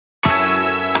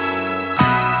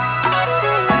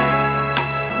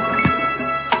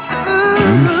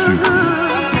Secret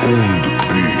on the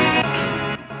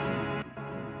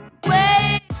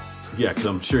beat. Yeah, because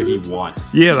I'm sure he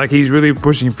wants. Yeah, like he's really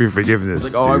pushing for forgiveness.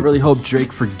 Like, oh, I really hope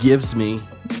Drake forgives me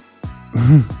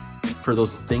for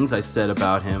those things I said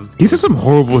about him. He said some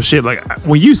horrible shit. Like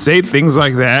when you say things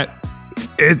like that,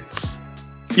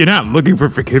 you're not looking for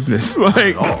forgiveness.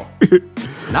 Like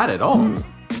Not at all.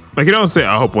 Like you don't say,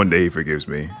 I hope one day he forgives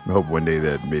me. I hope one day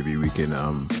that maybe we could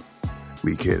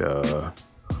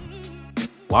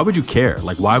Why would you care?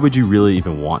 Like, why would you really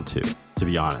even want to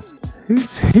be honest?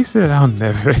 He said, I'll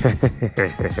never.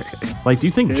 Like, do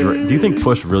you think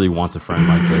Push really wants a friend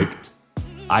like Drake?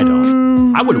 I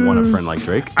don't. I wouldn't want a friend like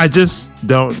Drake. I just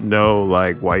don't know,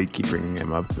 like, why you keep bringing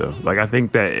him up, though. Like, I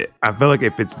feel like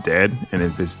if it's dead,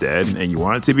 and you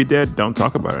want it to be dead, don't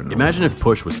talk about it. Imagine if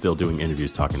Push was still doing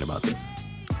interviews talking about this.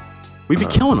 We'd be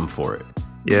killing him for it.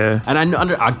 Yeah. And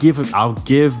I'll give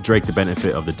Drake the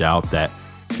benefit of the doubt that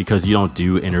because you don't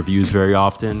do interviews very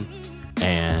often,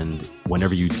 and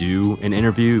whenever you do an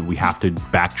interview, we have to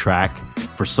backtrack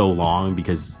for so long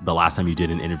because the last time you did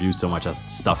an interview, so much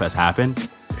stuff has happened.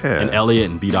 Yeah. And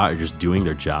Elliot and B-Dot are just doing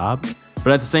their job.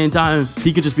 But at the same time,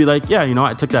 he could just be like, yeah, you know,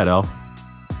 I took that L.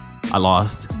 I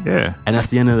lost. Yeah. And that's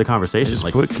the end of the conversation. Just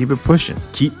keep it pushing.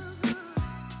 Keep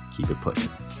it pushing.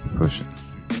 Pushing.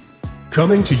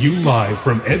 Coming to you live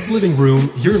from Ed's living room,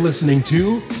 you're listening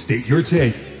to State Your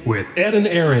Take with Ed and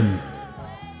Aaron.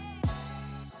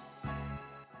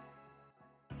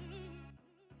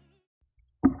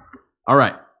 All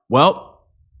right. Well,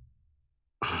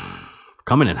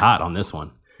 coming in hot on this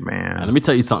one. Man. And let me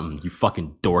tell you something, you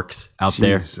fucking dorks out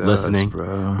there listening.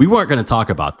 Bro. We weren't going to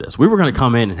talk about this. We were going to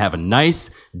come in and have a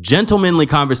nice, gentlemanly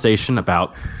conversation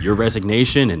about your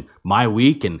resignation and my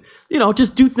week and, you know,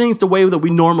 just do things the way that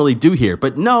we normally do here.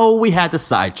 But no, we had to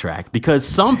sidetrack because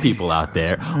some people out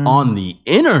there on the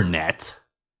internet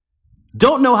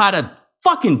don't know how to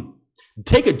fucking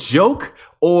take a joke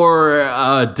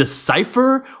or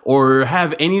decipher or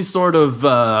have any sort of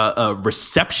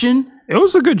weception. It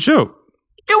was a good joke.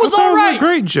 It was all right. It was a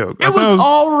great joke. It was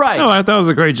all right. No, I thought it was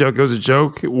a great joke. It was a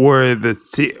joke where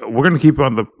we're gonna keep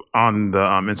on the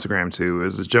Instagram too. It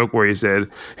was a joke where he said,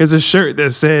 "Here's a shirt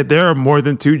that said there are more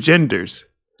than two genders."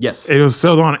 Yes, it was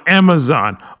sold on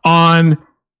Amazon.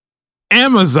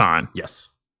 Yes,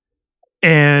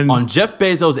 and on Jeff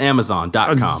Bezos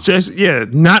Amazon.com.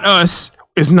 Not us.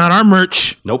 It's not our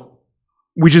merch. Nope.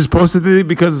 We just posted it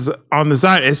because on the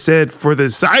side it said for the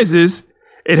sizes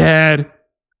it had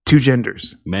two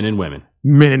genders. Men and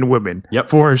women. Yep.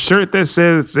 For a shirt that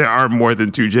says there are more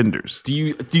than two genders. Do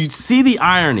you see the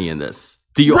irony in this?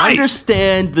 Do you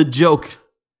understand the joke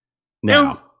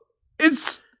now?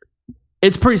 It's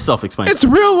pretty self-explanatory. It's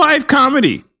real life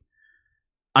comedy.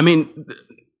 I mean,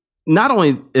 not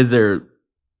only is there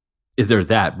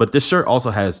that, but this shirt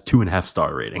also has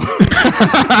 2.5-star rating.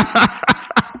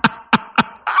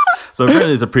 So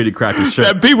apparently it's a pretty crappy shirt.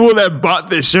 That people that bought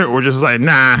this shirt were just like,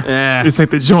 nah, this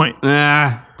ain't the joint.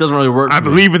 Doesn't really work. I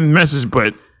believe in the message,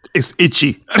 but it's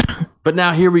itchy. But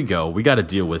now here we go. We got to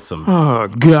deal with some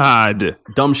God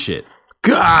dumb shit.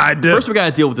 God. First, we got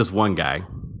to deal with this one guy.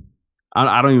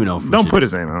 I don't even know. Don't put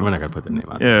his name on. We're not going to put the name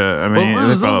on. Yeah, I mean,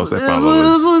 they follow.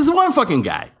 This one fucking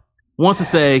guy wants to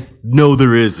say, no,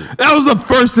 there isn't. That was the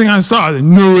first thing I saw.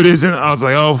 No, it isn't. I was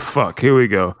like, oh, fuck. Here we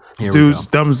go. This dude's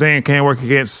dumb saying can't work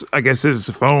against, I guess his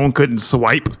phone couldn't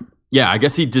swipe. Yeah, I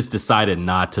guess he just decided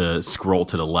not to scroll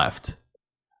to the left.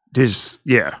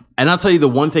 Yeah. And I'll tell you the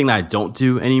one thing that I don't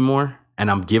do anymore,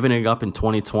 and I'm giving it up in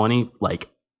 2020, like,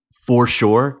 for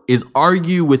sure, is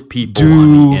argue with people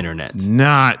on the internet.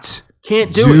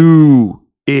 Can't do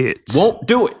it. Won't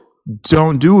do it.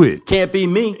 Don't do it. Can't be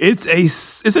me. It's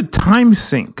a time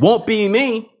sink. Won't be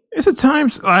me. It's a time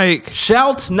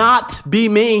shalt not be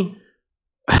me.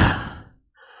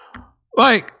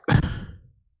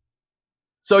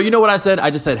 So you know what I said?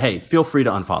 I just said, hey, feel free to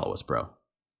unfollow us, bro.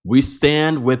 We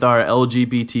stand with our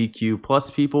LGBTQ plus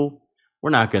people.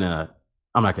 I'm not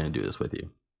gonna do this with you.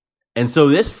 And so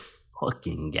this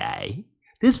fucking guy,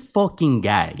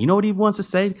 you know what he wants to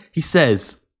say? He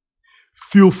says,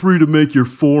 feel free to make your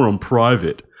forum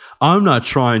private. I'm not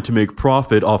trying to make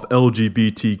profit off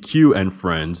LGBTQ and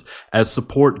friends as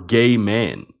support gay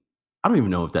men. I don't even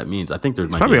know what that means. I think there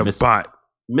might be a bot.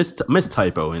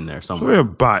 Mistypo in there somewhere.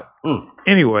 Probably a bot.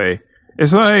 Anyway,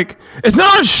 it's like, it's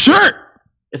not a shirt.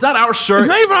 It's not our shirt. It's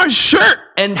not even our shirt.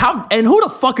 And who the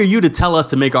fuck are you to tell us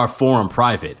to make our forum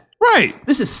private? Right.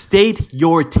 This is State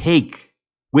Your Take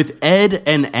with Ed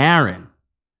and Aaron,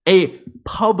 a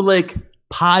public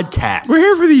podcast. We're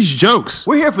here for these jokes.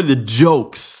 We're here for the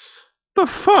jokes. The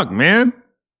fuck, man?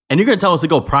 And you're gonna tell us to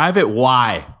go private?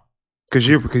 Why? Because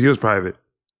he was private.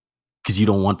 Because you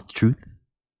don't want the truth?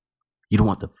 You don't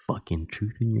want the fucking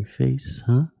truth in your face,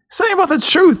 huh? Say about the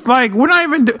truth. Like, we're not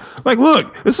even like,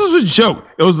 look, this was a joke.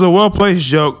 It was a well-placed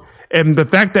joke. And the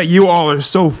fact that you all are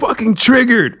so fucking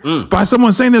triggered by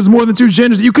someone saying there's more than two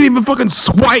genders, you couldn't even fucking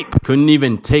swipe. Couldn't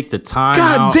even take the time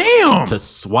God damn. to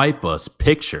swipe us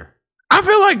picture. I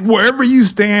feel like wherever you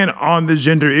stand on the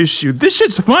gender issue, this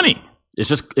shit's funny. It's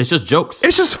just jokes.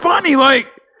 It's just funny. Like,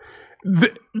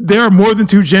 there are more than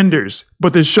two genders,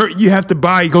 but the shirt you have to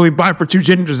buy, you can only buy for two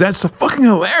genders. That's fucking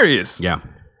hilarious. Yeah.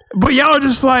 But y'all are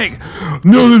just like,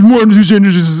 no, there's more than two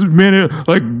genders. This is men,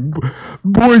 like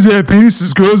boys that have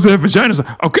penises, girls that have vaginas.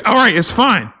 Okay, all right, it's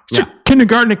fine. Yeah.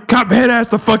 Kindergarten cop head ass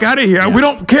the fuck out of here. Yeah. We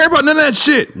don't care about none of that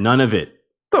shit. None of it.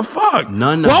 The fuck?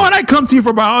 None of Why would it. I come to you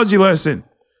for a biology lesson?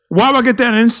 Why would I get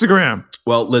that on Instagram?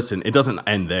 Well, listen, it doesn't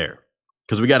end there.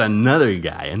 Because we got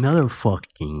another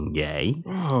fucking guy,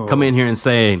 come in here and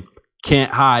say,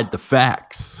 can't hide the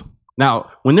facts.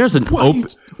 Now, when there's an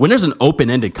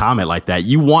open-ended comment like that,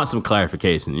 you want some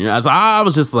clarification. You know, I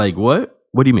was just like, what?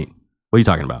 What do you mean? What are you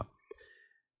talking about?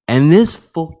 And this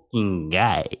fucking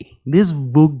guy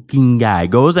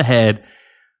goes ahead,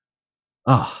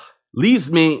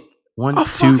 leaves me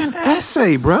fucking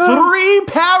essay, bro. 3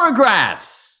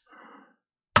 paragraphs.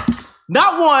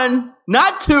 Not 1,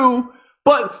 not 2,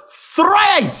 but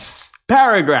thrice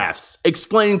paragraphs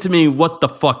explaining to me what the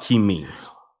fuck he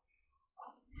means.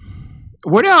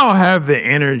 What do y'all have the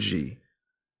energy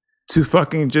to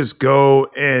fucking just go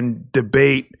and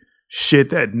debate shit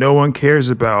that no one cares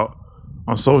about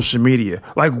on social media?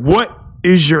 Like, what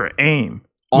is your aim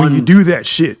when you do that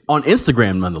shit? On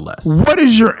Instagram, nonetheless. What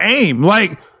is your aim?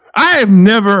 Like, I have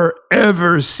never,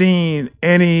 ever seen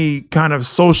any kind of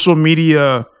social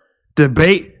media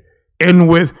debate end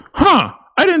with, I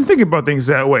didn't think about things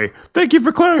that way. Thank you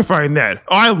for clarifying that.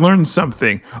 Oh, I learned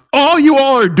something. All you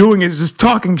all are doing is just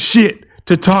talking shit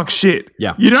to talk shit.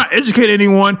 Yeah. You're not educating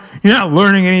anyone. You're not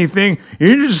learning anything.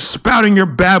 You're just spouting your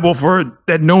babble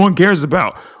that no one cares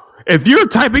about. If you're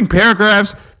typing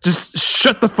paragraphs, just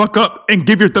shut the fuck up and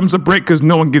give your thumbs a break because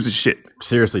no one gives a shit.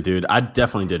 Seriously, dude, I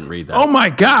definitely didn't read that. Oh my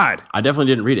God. I definitely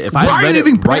didn't read it. If Why are you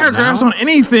leaving paragraphs on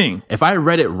anything? If I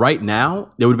read it right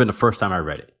now, it would have been the first time I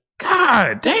read it.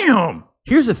 God damn.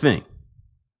 Here's the thing.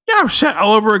 Y'all shit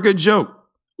all over a good joke.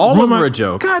 All over a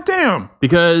joke. God damn.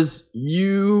 Because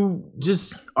you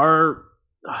just are,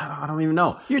 I don't even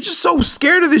know. You're just so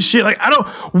scared of this shit. Like,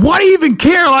 why do you even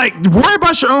care? Like, worry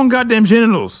about your own goddamn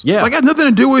genitals. Yeah. Like, it has nothing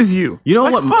to do with you. You know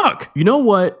like, what? Fuck. You know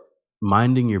what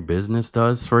minding your business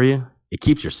does for you? It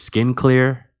keeps your skin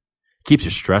clear, keeps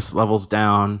your stress levels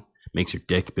down, makes your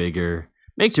dick bigger,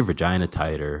 makes your vagina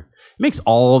tighter. It makes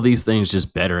all of these things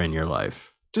just better in your life.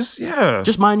 Just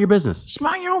mind your business. Just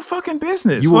mind your own fucking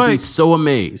business. You will be so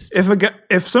amazed.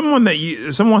 If someone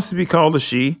wants to be called a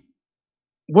she,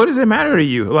 what does it matter to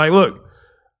you? Like, look,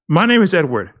 my name is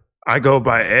Edward. I go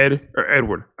by Ed or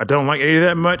Edward. I don't like Eddie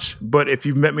that much, but if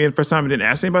you've met me the first time and didn't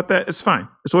ask me about that, it's fine.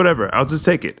 It's whatever. I'll just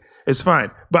take it. It's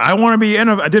fine. But I want to be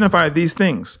identified these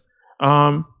things.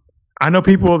 I know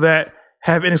people that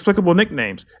have inexplicable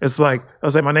nicknames. It's like, I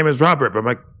was like, my name is Robert, but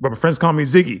my friends call me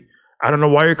Ziggy. I don't know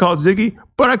why you're called Ziggy,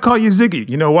 but I call you Ziggy.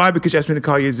 You know why? Because you asked me to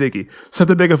call you Ziggy. It's not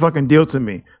that big a fucking deal to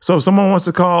me. So if someone wants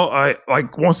to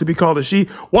be called a she,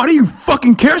 why do you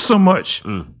fucking care so much?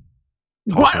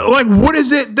 What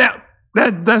is it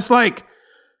that's like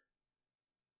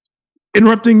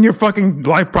interrupting your fucking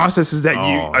life processes that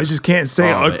I just can't say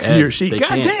he or she.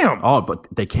 God damn. Oh, but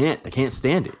they can't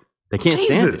stand it. They can't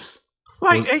stand it.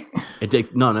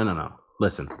 Like, No.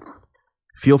 Listen.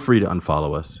 Feel free to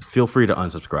unfollow us. Feel free to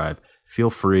unsubscribe. Feel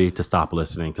free to stop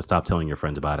listening, to stop telling your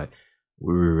friends about it.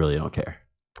 We really don't care.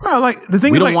 Bro, like, the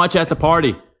thing we is, don't want you at the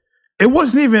party. It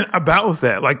wasn't even about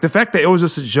that. Like, the fact that it was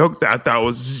just a joke that I thought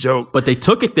was a joke. But they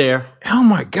took it there. Oh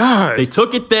my God. They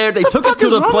took it there. They took it to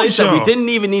the place that we didn't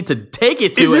even need to take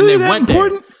it to, and they that went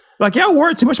important? there. Like, y'all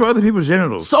worry too much about other people's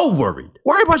genitals. So worried.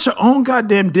 Worry about your own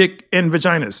goddamn dick and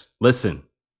vaginas. Listen.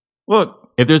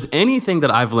 Look. If there's anything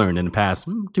that I've learned in the past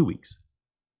 2 weeks,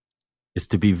 is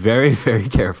to be very, very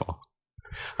careful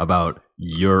about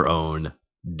your own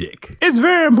dick. It's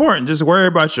very important. Just worry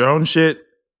about your own shit.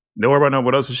 Don't worry about no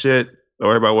one else's shit. Don't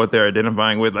worry about what they're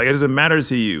identifying with. Like, it doesn't matter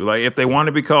to you. Like, if they want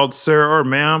to be called sir or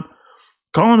ma'am,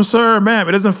 call them sir or ma'am.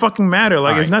 It doesn't fucking matter.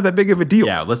 Like, it's not that big of a deal.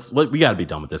 Yeah, we got to be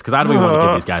done with this because I don't even want to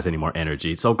give these guys any more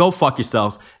energy. So go fuck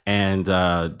yourselves and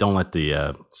don't let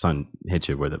the sun hit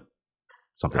you with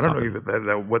something. I don't know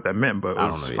even what that meant, but it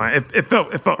was fine. It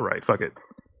felt right. Fuck it.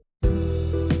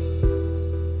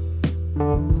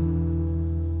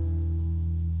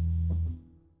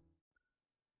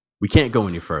 We can't go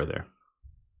any further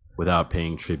without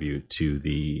paying tribute to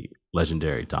the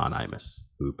legendary Don Imus,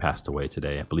 who passed away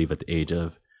today, I believe at the age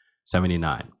of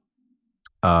 79.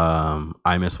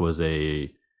 Imus was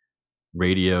a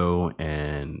radio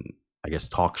and I guess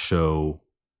talk show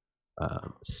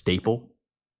staple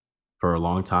for a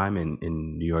long time in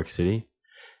New York City.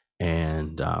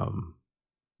 And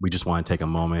we just want to take a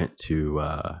moment to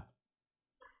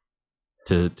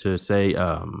say,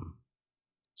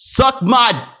 suck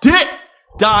my dick,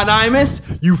 Don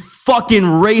Imus, you fucking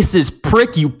racist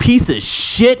prick, you piece of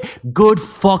shit. Good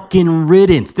fucking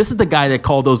riddance. This is the guy that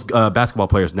called those basketball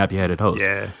players nappy-headed hoes.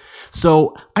 Yeah.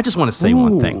 So I just want to say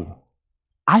one thing.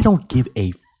 I don't give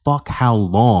a fuck how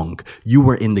long you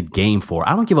were in the game for.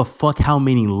 I don't give a fuck how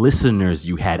many listeners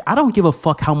you had. I don't give a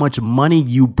fuck how much money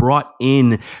you brought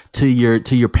in to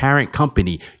your parent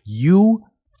company. You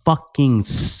fucking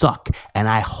suck. And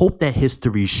I hope that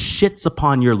history shits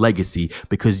upon your legacy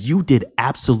because you did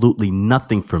absolutely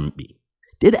nothing for me.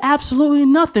 Did absolutely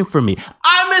nothing for me.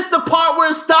 I missed the part where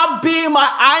it stopped being my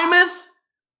Imus.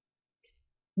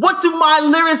 What do my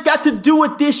lyrics got to do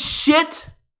with this shit?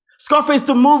 Scarface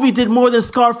the movie did more than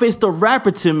Scarface the rapper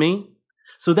to me.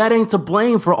 So that ain't to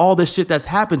blame for all the shit that's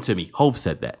happened to me. Hove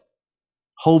said that.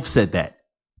 Hove said that.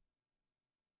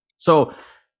 So,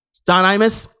 Don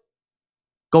Imus,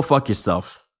 go fuck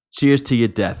yourself. Cheers to your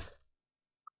death.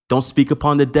 Don't speak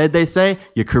upon the dead, they say.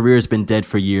 Your career's been dead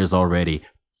for years already.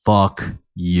 Fuck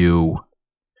you.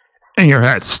 And your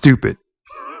hat's stupid.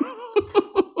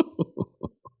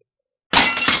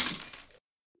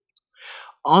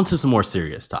 On to some more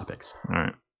serious topics. All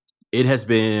right. It has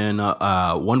been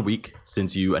 1 week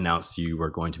since you announced you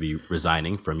were going to be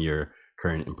resigning from your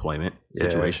current employment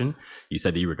situation. You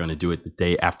said that you were going to do it the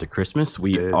day after Christmas.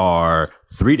 We are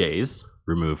 3 days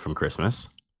removed from Christmas.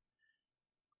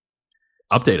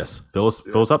 Update us. Fill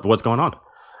us up. What's going on?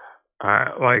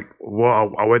 I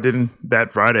went in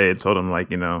that Friday and told him, like,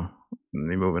 you know,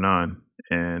 me moving on.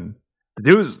 And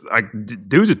the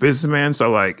dude's a businessman, so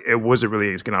like it wasn't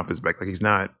really getting off his back. Like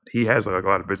he has like a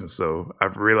lot of business, so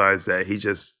I've realized that he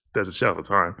just does a shit all the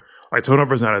time. Like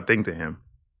turnover is not a thing to him.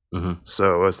 Mm-hmm.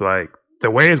 So it's like the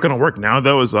way it's gonna work now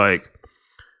though is like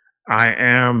I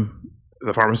am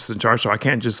the pharmacist in charge, so I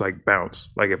can't just like bounce.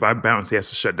 Like if I bounce, he has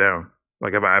to shut down.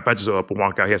 Like if I just go up and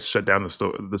walk out, he has to shut down the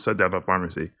store, shut down the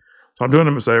pharmacy. So I'm doing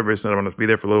him a service, and I'm gonna be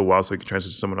there for a little while so he can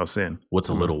transition someone else in. What's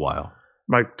a little while?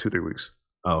 Like 2-3 weeks.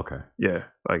 Oh, okay. Yeah,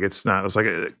 like it's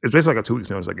basically like a 2 weeks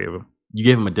notice I gave him. You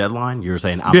gave him a deadline? You were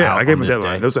saying out I gave him a day?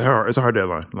 deadline. It's a hard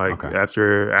deadline. Like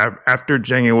after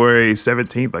January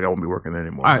 17th, like I won't be working there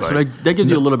anymore. All right, like, so that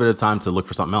gives you a little bit of time to look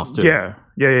for something else too.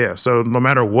 Yeah. So no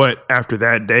matter what, after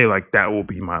that day, like that will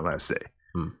be my last day.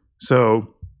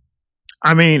 So,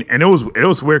 I mean, and it was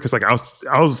weird because like I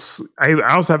was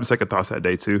having second thoughts that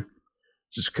day too,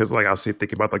 just because like I was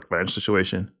thinking about like the financial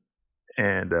situation,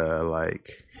 and like.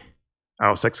 I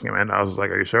was texting him and I was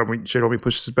like, "Are you sure? Don't we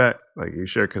push this back? Like, are you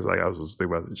sure?" Because like I was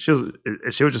thinking about it.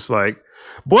 She was just like,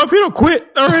 "Boy, if you don't quit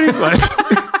already," like,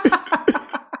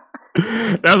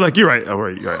 and I was like, "You're right. I'm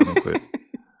right. I'm gonna quit."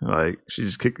 Like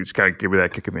she kind of gave me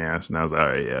that kick in the ass, and I was like, "All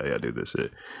right, yeah, do this shit."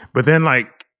 But then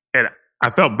like, and I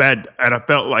felt bad, and I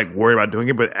felt like worried about doing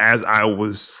it. But as I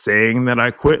was saying that I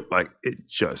quit, like it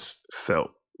just felt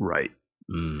right.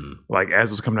 Like as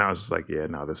it was coming out, I was just like, "Yeah,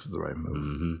 no, this is the right move."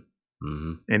 Mm-hmm.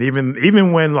 Mm-hmm. And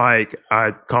even when like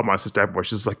I called my sister afterwards,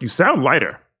 she was like, "You sound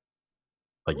lighter."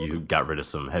 Like you got rid of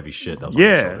some heavy shit. That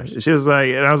was she was like,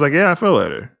 and I was like, "Yeah, I feel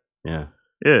lighter." Yeah.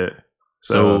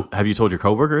 So have you told your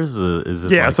coworkers? Is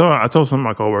this? Yeah, I told some of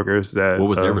my coworkers that. What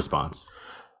was their response?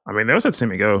 I mean, they was had to see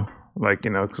me go. Like,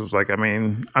 you know, because like, I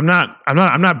mean, I'm not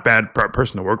a bad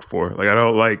person to work for. Like, I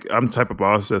don't like. I'm the type of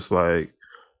boss that's like,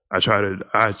 I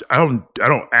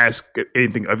don't ask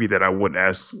anything of you that I wouldn't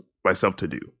ask myself to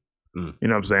do. You know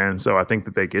what I'm saying? So I think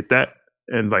that they get that.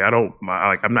 And like,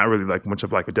 I'm not really like much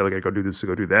of like a delegate, go do this, to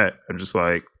go do that. I'm just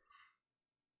like,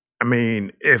 I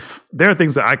mean, if there are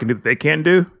things that I can do that they can't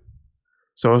do.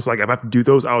 So it's like, if I have to do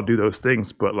those, I'll do those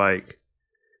things. But like,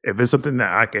 if it's something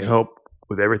that I can help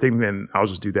with everything, then I'll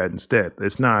just do that instead.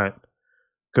 It's not,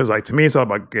 because like to me, it's all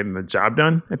about getting the job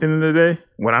done at the end of the day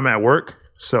when I'm at work.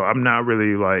 So I'm not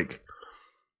really like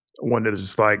one that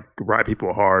just like ride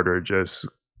people hard or just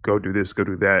go do this, go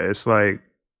do that. It's like,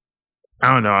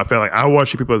 I don't know. I feel like I want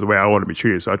to treat people as the way I want to be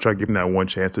treated. So I try to give them that one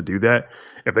chance to do that.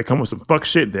 If they come with some fuck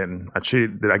shit, then I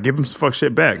give them some fuck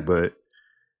shit back. But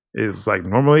it's like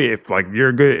normally, if like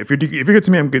you're good, if you're good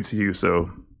to me, I'm good to you.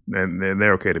 So and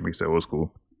they're okay to me. So it was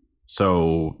cool.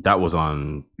 So that was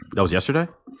yesterday.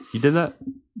 You did that?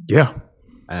 Yeah.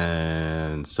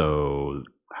 And so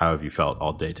how have you felt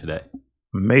all day today?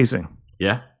 Amazing.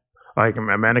 Yeah. Like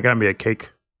Amanda got me a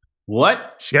cake.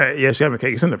 What? She got me a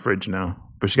cake. It's in the fridge now,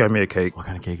 but she got me a cake. What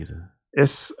kind of cake is it?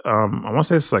 It's I want to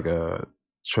say it's like a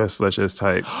tres leches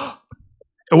type.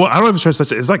 Well, I don't know if it's tres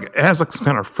leches. It's like it has like some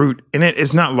kind of fruit in it.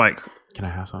 It's not like Can I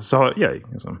have some? solid. Yeah, you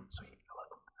can have some.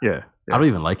 Yeah, I don't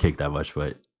even like cake that much,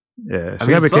 but yeah. I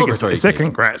She got me mean, a cake. celebratory It said cake.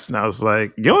 congrats, and I was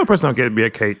like, the only person I'll get me a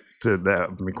cake to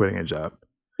that me quitting a job.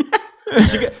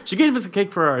 she gave us a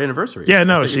cake for our anniversary. Yeah,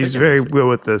 no, That's what you she's take very anniversary. well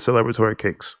with the celebratory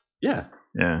cakes. Yeah.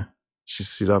 Yeah,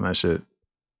 she's on that shit.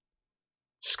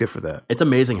 She's good for that. It's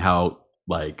amazing how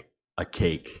like a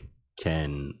cake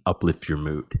can uplift your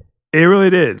mood. It really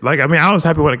did. Like, I mean, I was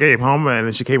happy when I came home, and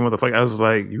then she came with the fuck. I was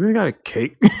like, "You really got a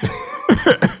cake?"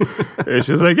 And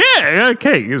she was like, "Yeah, I got a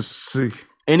cake."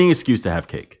 Any excuse to have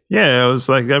cake. Yeah, I was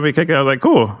like, "Got me a cake." I was like,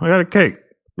 "Cool, I got a cake."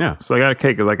 Yeah. So I got a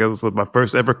cake. Like, it was my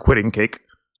first ever quitting cake.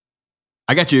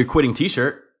 I got you a quitting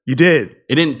T-shirt. You did,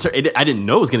 I didn't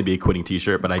know it was going to be a quitting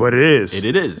T-shirt, but but it is.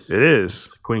 It is. It is.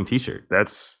 It's a quitting T-shirt.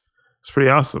 It's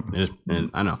pretty awesome.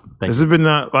 I know. Thank This you. has been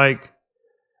like,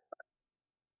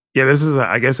 yeah,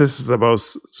 I guess this is the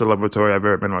most celebratory I've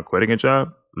ever been about quitting a job.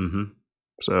 Mm-hmm.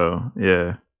 So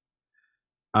yeah,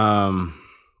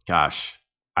 Gosh,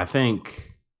 I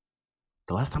think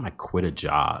the last time I quit a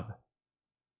job,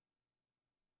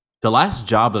 the last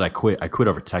job that I quit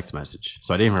over text message,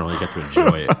 so I didn't even really get to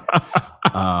enjoy it.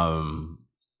 Oh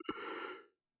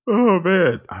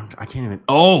man, I can't even.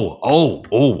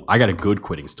 Oh! I got a good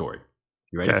quitting story.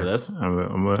 You ready for this?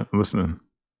 I'm listening.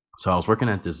 So I was working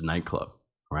at this nightclub,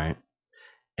 right?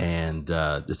 And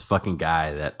this fucking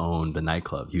guy that owned the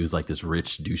nightclub, he was like this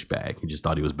rich douchebag. He just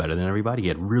thought he was better than everybody. He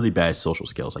had really bad social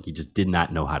skills. Like he just did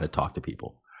not know how to talk to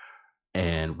people.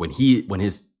 And when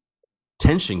his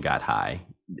tension got high,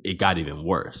 it got even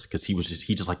worse because he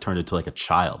just like turned into like a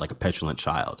child, like a petulant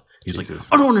child. He's like,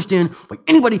 I don't understand. Like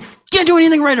anybody can't do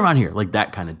anything right around here. Like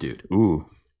that kind of dude. Ooh.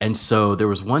 And so there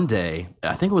was one day,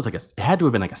 I think it was it had to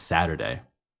have been like a Saturday.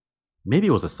 Maybe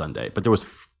it was a Sunday, but there was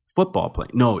football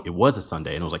playing. No, it was a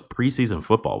Sunday, and it was like preseason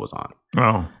football was on.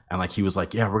 Oh. And like he was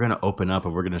like, yeah, we're going to open up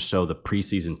and we're going to show the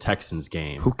preseason Texans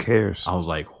game. Who cares? I was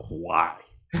like, why?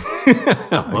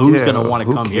 Who's going to want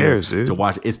to come here dude? to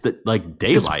watch? It's the like It's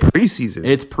daylight. preseason.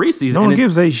 It's preseason. No one and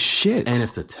gives a shit. And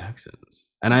it's the Texans.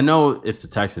 And I know it's the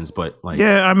Texans, but like,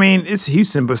 yeah, I mean, it's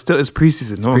Houston, but still, it's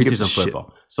preseason. No one gives a preseason shit.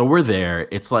 football. So we're there.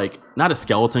 It's like not a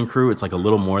skeleton crew. It's like a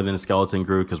little more than a skeleton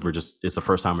crew because it's the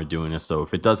first time we're doing this. So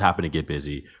if it does happen to get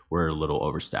busy, we're a little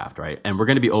overstaffed, right? And we're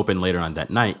going to be open later on that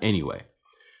night anyway.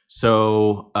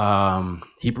 So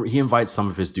he invites some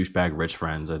of his douchebag rich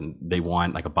friends, and they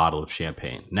want like a bottle of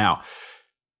champagne. Now,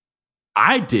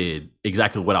 I did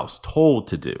exactly what I was told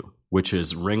to do, which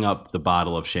is ring up the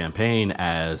bottle of champagne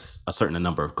as a certain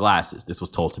number of glasses. This was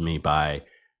told to me by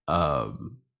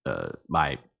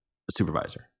my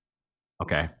supervisor.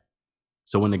 Okay.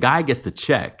 So when the guy gets the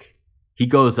check, he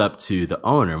goes up to the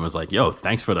owner and was like, yo,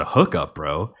 thanks for the hookup,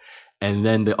 bro. And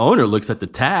then the owner looks at the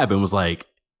tab and was like,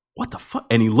 what the fuck?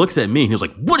 And he looks at me and he was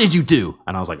like, what did you do?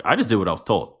 And I was like, I just did what I was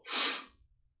told.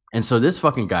 And so this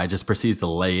fucking guy just proceeds to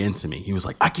lay into me. He was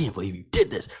like, I can't believe you did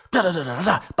this. Da, da, da, da,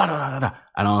 da, da, da, da, da.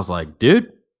 And I was like,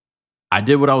 dude, I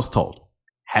did what I was told.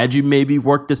 Had you maybe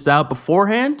worked this out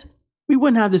beforehand, we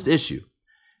wouldn't have this issue.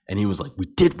 And he was like, we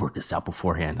did work this out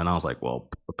beforehand. And I was like, well,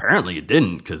 apparently it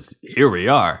didn't because here we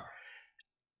are.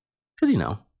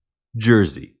 Because,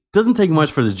 Jersey. Doesn't take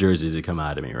much for the jerseys to come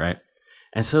out of me, right?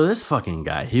 And so this fucking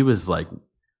guy, he was like,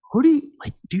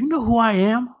 do you know who I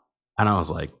am? And I was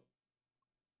like,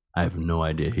 I have no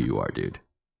idea who you are, dude.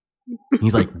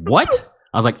 He's like, what?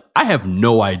 I was like, I have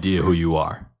no idea who you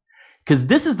are. Because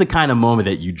this is the kind of moment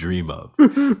that you dream of.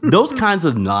 Those kinds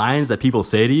of lines that people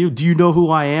say to you, do you know who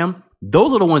I am?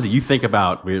 Those are the ones that you think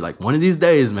about where you're like, one of these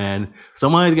days, man,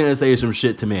 somebody's going to say some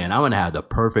shit to me and I'm going to have the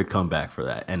perfect comeback for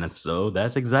that. And so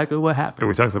that's exactly what happened. And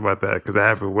we talked about that because it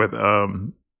happened with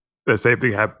the same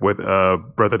thing happened with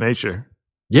Brother Nature.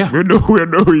 Yeah. We know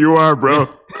who you are, bro.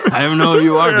 I don't know who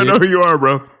you are, I dude. know who you are,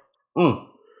 bro.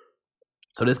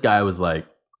 So this guy was like,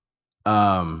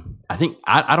 I think,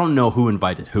 I don't know who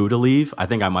invited who to leave. I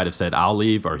think I might have said, I'll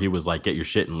leave. Or he was like, get your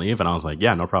shit and leave. And I was like,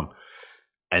 yeah, no problem.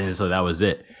 And so that was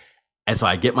it. And so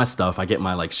I get my stuff. I get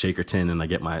my like shaker tin and I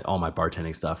get all my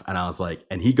bartending stuff. And I was like,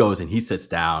 and he goes and he sits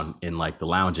down in like the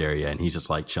lounge area and he's just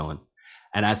like chilling.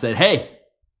 And I said, hey,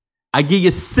 I give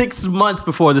you 6 months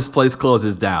before this place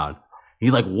closes down.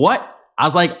 He's like, what? I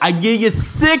was like, I give you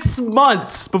 6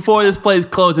 months before this place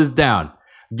closes down.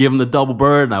 Give him the double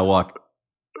bird and I walk.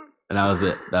 And that was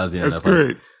it. That was the end That's of that place.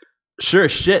 great. Sure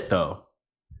as shit though.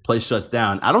 Place shuts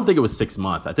down. I don't think it was 6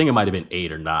 months. I think it might have been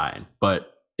 8 or 9, but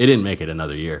it didn't make it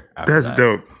another year after That's that.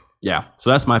 dope. Yeah. So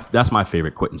that's my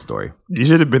favorite quitting story. You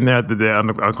should have been there the day on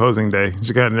closing day.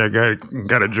 You got in there,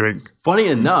 got a drink. Funny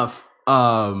enough,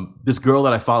 this girl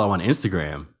that I follow on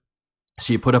Instagram,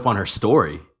 she put up on her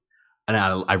story, and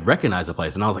I recognized the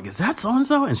place, and I was like, "Is that so and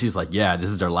so?" And she's like, "Yeah, this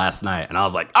is their last night." And I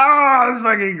was like, "Oh, that's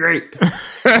fucking great."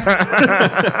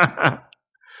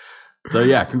 So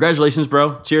yeah, congratulations,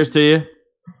 bro. Cheers to you.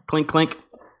 Clink clink.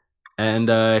 And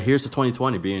here's to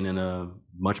 2020 being in a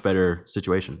much better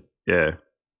situation. Yeah.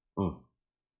 Mm.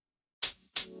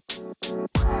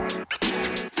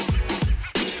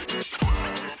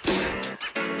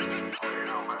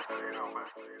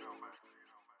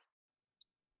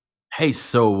 Hey,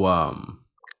 so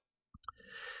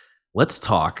let's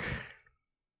talk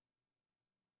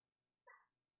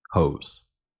hoes.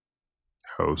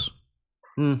 Hoes.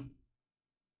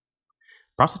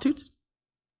 Prostitutes?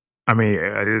 I mean,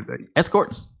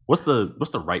 Escorts? What's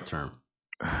the right term?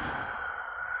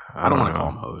 I don't want to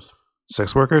call them hoes.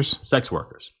 Sex workers? Sex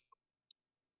workers.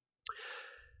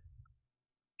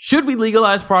 Should we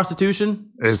legalize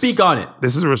prostitution? Speak on it.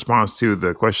 This is a response to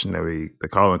the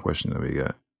call-in question that we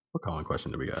got. What calling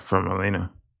question did we get? From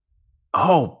Elena.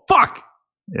 Oh, fuck.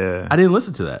 Yeah. I didn't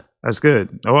listen to that. That's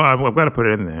good. Oh, well, I've got to put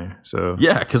it in there. So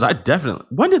Yeah, because I definitely...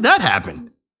 When did that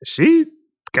happen?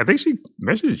 I think she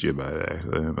messaged you about it,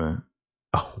 actually. But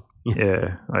Oh,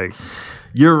 yeah, like...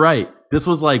 You're right. This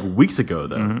was like weeks ago,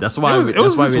 though. Mhm. That's why It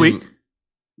was this week.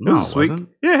 No, this it week. wasn't.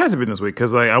 Yeah, it has to be this week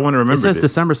because like I want to remember. It says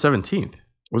December 17th.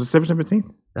 Was it September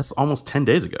 17th? That's almost 10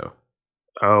 days ago.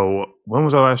 Oh, when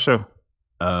was our last show?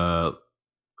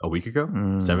 A week ago?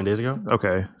 7 days ago?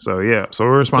 Okay, so yeah, so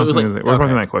we're responding to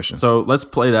that question. So let's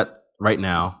play that right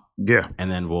now, yeah,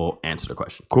 and then we'll answer the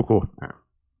question. cool.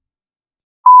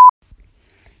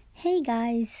 Hey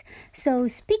guys, so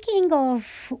speaking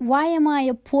of why am I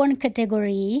a porn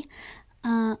category,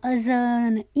 as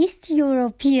an East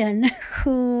European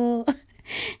who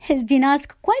has been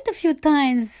asked quite a few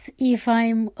times if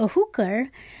I'm a hooker,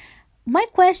 my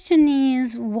question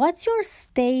is, what's your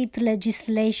state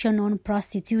legislation on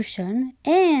prostitution,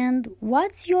 and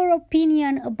what's your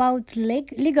opinion about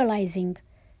legalizing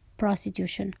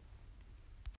prostitution?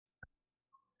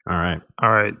 All right.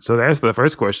 So to answer the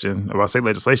first question about state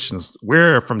legislations,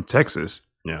 we're from Texas,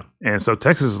 Yeah. and so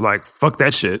Texas is like fuck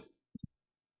that shit,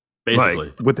 Basically.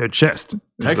 like, with their chest. It's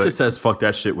Texas like, says fuck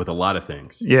that shit with a lot of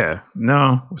things. yeah,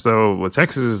 no. So what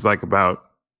Texas is like about,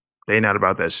 they not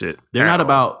about that shit. They're at not all.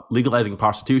 about legalizing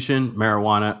prostitution,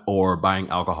 marijuana, or buying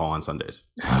alcohol on Sundays.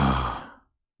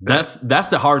 That's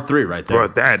the hard three right there.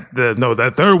 Bro,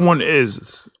 that third one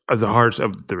is the hardest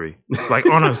of the three. Like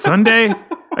on a Sunday,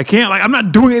 I can't. Like I'm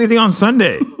not doing anything on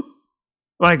Sunday.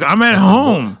 Like I'm at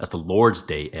home. That's the Lord's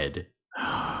Day, Ed.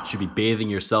 You should be bathing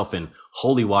yourself in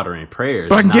holy water and prayers.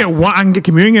 But I can get wine. I can get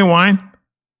communion wine.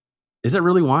 Is it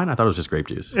really wine? I thought it was just grape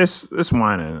juice. It's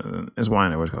wine. It's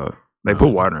wine. What's it called? They put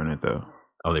water in it though.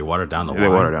 Oh, they watered down the wine. They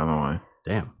water down the wine.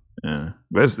 Damn. Yeah,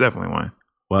 but it's definitely wine.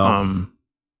 Well,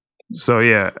 So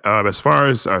yeah, as far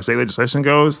as our state legislation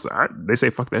goes, they say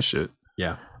fuck that shit.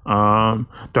 yeah.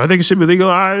 Do I think it should be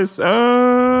legalized?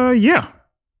 Yeah,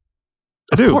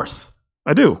 I do. Of course.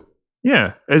 I do.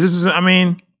 Yeah, it's just. I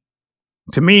mean,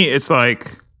 to me, it's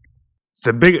like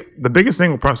the biggest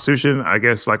thing with prostitution. I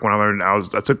guess like when I learned, I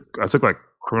took like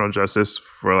criminal justice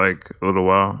for like a little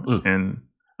while, and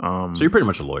So you're pretty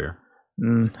much a lawyer.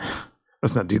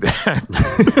 let's not do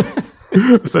that.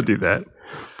 Let's not do that.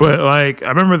 But like, I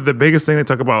remember the biggest thing they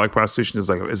talk about like prostitution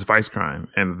is vice crime,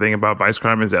 and the thing about vice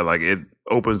crime is that like it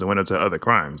opens the window to other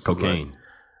crimes. It's Cocaine. like,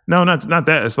 no, not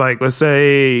that. It's like, let's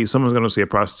say someone's going to see a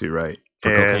prostitute, right?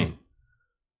 For cocaine.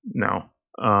 No.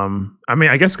 I mean,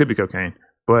 I guess it could be cocaine,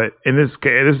 but in this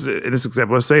case, in this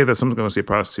example, let's say that someone's going to see a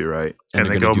prostitute, right? And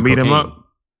they're they gonna go do meet him cocaine. up.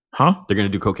 Huh? They're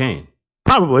going to do cocaine.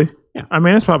 Probably. Yeah. I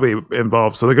mean, it's probably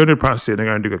involved. So they go to the prostitute and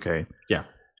they're going to do cocaine. Yeah.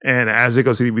 And as they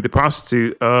go to meet the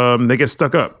prostitute, they get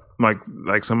stuck up.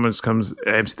 Like someone just comes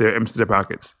empty their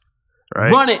pockets.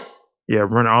 Right? Run it. Yeah,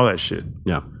 run all that shit.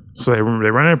 Yeah. So they run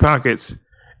in their pockets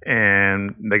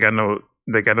and they got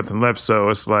nothing left. So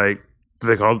it's like, do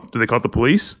they call the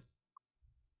police?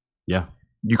 Yeah.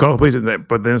 You call the police,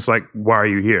 but then it's like, why are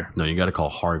you here? No, you got to call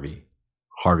Harvey.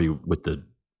 Harvey with the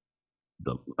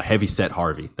heavy set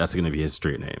Harvey. That's going to be his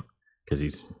street name because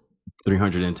he's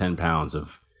 310 pounds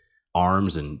of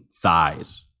arms and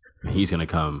thighs. And he's going to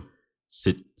come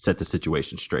set the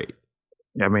situation straight.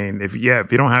 I mean, if you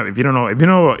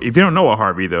don't know a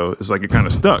Harvey though, it's like you're kind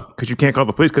of stuck because you can't call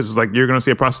the police because it's like you're going to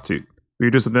see a prostitute or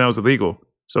you do something else illegal.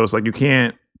 So it's like you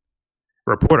can't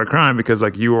report a crime because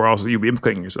like you'll be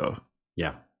implicating yourself.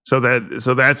 Yeah. So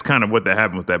that's kind of what that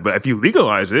happened with that. But if you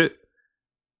legalize it,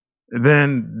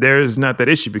 then there's not that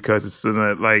issue because it's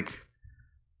not like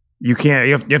you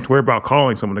have to worry about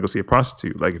calling someone to go see a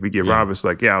prostitute. Like if you get robbed, it's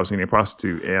like, yeah, I was seeing a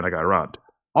prostitute and I got robbed.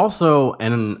 Also,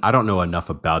 and I don't know enough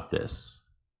about this,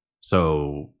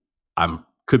 so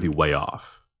could be way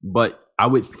off. But I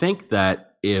would think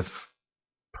that if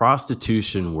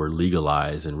prostitution were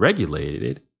legalized and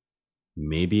regulated,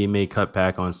 maybe it may cut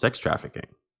back on sex trafficking.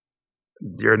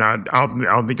 You're not. I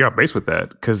don't think you're out base with that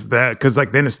because then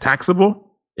it's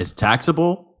taxable. It's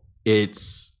taxable.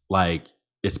 It's like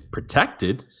it's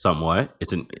protected somewhat.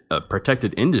 It's a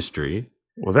protected industry.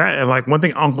 Well, that and like one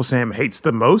thing Uncle Sam hates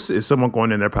the most is someone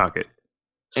going in their pocket.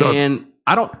 So, and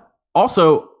I don't.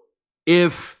 Also,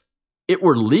 if it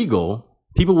were legal,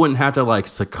 people wouldn't have to like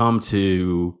succumb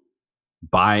to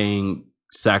buying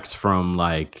sex from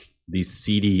like these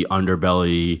seedy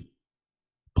underbelly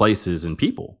places and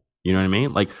people. You know what I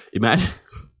mean? Like imagine.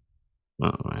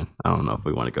 Oh man, I don't know if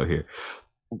we want to go here.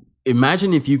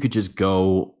 Imagine if you could just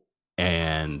go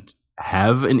and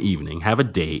have an evening, have a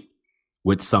date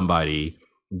with somebody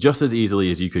just as easily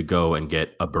as you could go and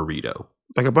get a burrito.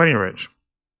 Like a bunny ranch.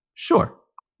 Sure.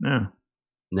 Yeah.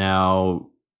 Now,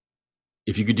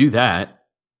 if you could do that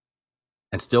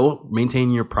and still maintain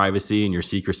your privacy and your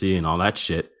secrecy and all that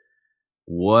shit,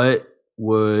 why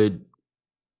would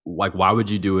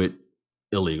you do it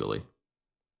illegally?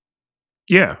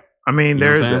 Yeah. I mean, You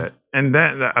know what there's I'm saying? that. And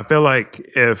that I feel like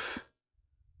if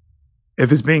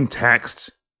it's being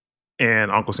taxed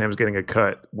and Uncle Sam's getting a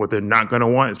cut, what they're not going to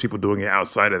want is people doing it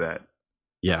outside of that.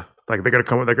 Yeah. Like they're going to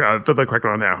come, I feel like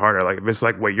cracking on that harder. Like if it's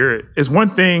like, it's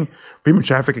one thing for human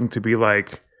trafficking to be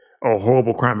like a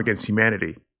horrible crime against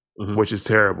humanity, which is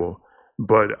terrible.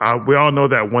 But we all know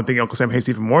that one thing Uncle Sam hates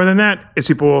even more than that is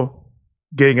people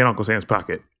getting in Uncle Sam's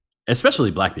pocket.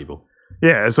 Especially black people.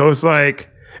 Yeah. So it's like,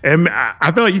 and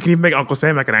I feel like you can even make Uncle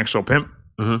Sam like an actual pimp.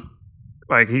 Mm-hmm.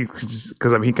 Like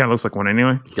because I mean, he kind of looks like one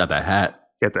anyway. He's got that hat.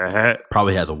 Got that hat.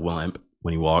 Probably has a limp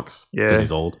when he walks. Yeah. Because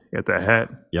he's old. Got that hat.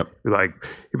 Yep. He'd be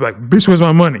like, bitch, where's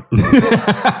my money?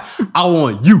 I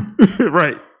want you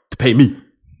Right. to pay me,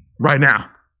 Right now.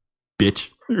 bitch.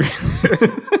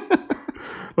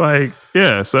 Like,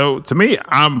 yeah. So to me,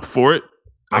 I'm for it.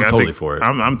 I'm Like, I totally think for it.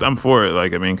 I'm for it.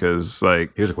 Like, I mean, because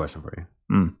like, Here's a question for you.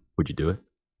 Would you do it?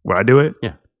 would I do it?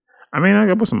 Yeah. I mean, I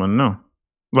gotta put someone to know.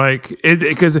 Like,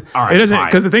 because it All right, doesn't. fine.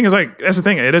 Because the thing is, like, that's the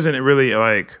thing. It doesn't really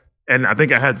like. And I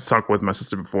think I had to talk with my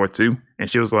sister before too, and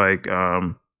she was like,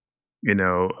 would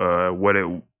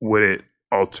it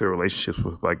alter relationships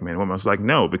with like men and women? I was like,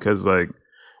 no, because like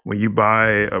when you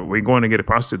when you're going to get a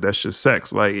prostitute, that's just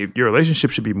sex. Like, if your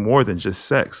relationship should be more than just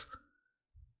sex.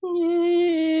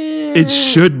 It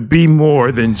should be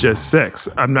more than just sex.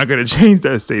 I'm not going to change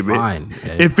that statement. Fine.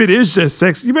 Okay. If it is just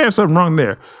sex, you may have something wrong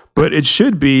there, but it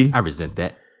should be. I resent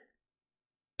that.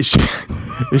 It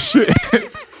should.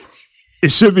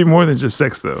 It should be more than just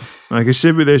sex, though. Like there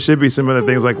should be some other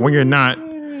things. Like when you're not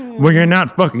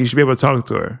fucking, you should be able to talk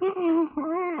to her.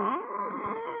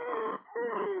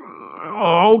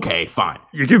 Oh, okay, fine.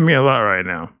 You're giving me a lot right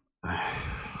now.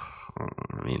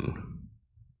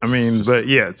 I mean, but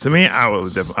yeah, to me, I'll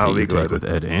state your legalize take with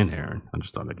it. Ed and Aaron. I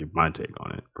just thought I'd give my take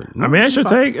on it. But I mean, that's your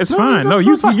take. It's fine. No,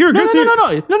 No, it's fine. you're no,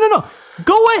 good. no.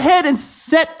 Go ahead and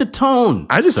set the tone.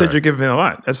 I just sir. said you're giving a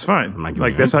lot. That's fine. Am I giving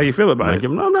Like you that's how anything? you feel about it.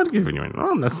 I'm not giving you anything.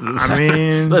 I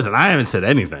mean- listen, I haven't said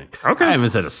anything. Okay. I haven't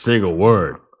said a single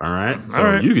word. All right. So All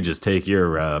right. you could just take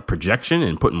your projection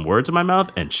and putting words in my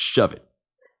mouth and shove it.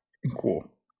 Cool.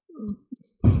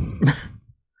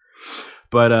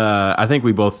 But I think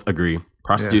we both agree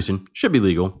prostitution should be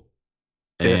legal.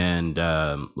 Yeah. And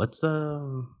let's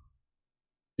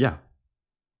yeah.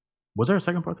 Was there a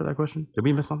second part to that question? Did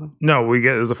we miss something? No,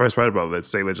 it was the first part about let's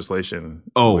say legislation.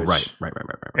 Oh, which- right.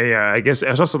 Yeah, I guess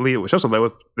it's also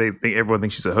what they think everyone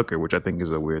thinks she's a hooker, which I think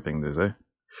is a weird thing to say.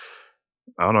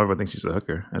 I don't know. Everyone thinks she's a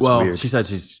hooker. That's Well, weird. she said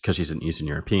because she's an Eastern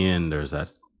European. There's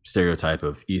that stereotype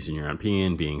of Eastern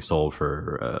European being sold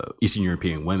for Eastern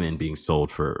European women being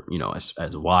sold for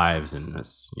as wives and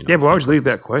as Yeah, but why would you leave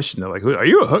that question though? Like, are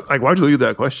you a hook? Like, why would you leave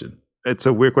that question? It's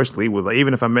a weird question to leave with. Like,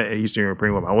 even if I met an Eastern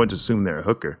European woman, I wouldn't assume they're a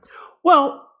hooker.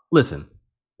 Well, listen,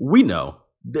 we know,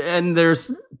 and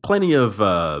there's plenty of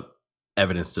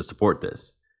evidence to support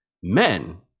this.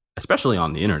 Men, especially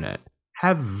on the internet,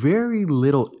 have very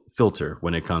little filter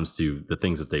when it comes to the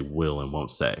things that they will and won't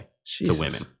say Jesus. to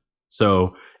women.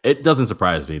 So it doesn't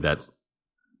surprise me that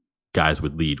guys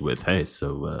would lead with, "Hey,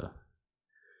 so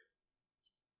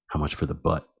how much for the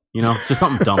butt?" Just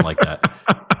something dumb like that.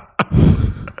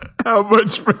 How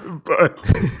much for the butt?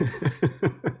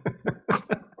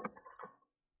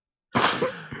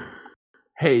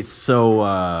 Hey, so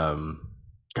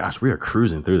gosh, we are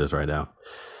cruising through this right now.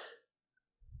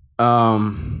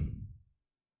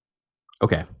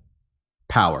 Okay.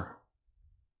 Power.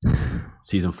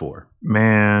 Season 4.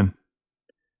 Man.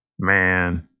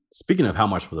 Speaking of how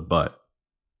much for the butt,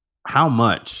 how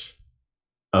much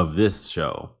of this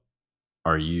show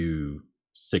are you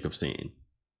sick of seeing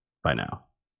by now?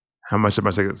 How much am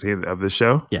I sick of this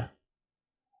show? Yeah.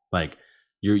 Like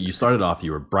you started off,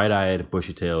 you were bright-eyed,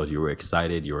 bushy-tailed, you were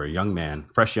excited, you were a young man,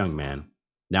 fresh young man.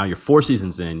 Now you're 4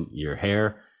 seasons in, your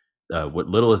hair, what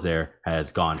little is there,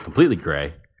 has gone completely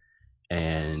gray,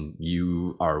 and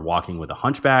you are walking with a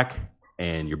hunchback,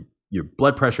 and your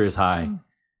blood pressure is high.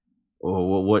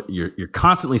 What you're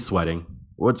constantly sweating.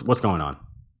 What's going on?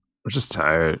 I'm just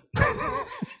tired.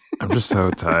 I'm just so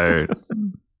tired.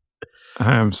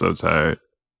 I am so tired.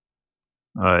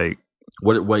 Like,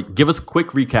 what? Give us a quick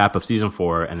recap of season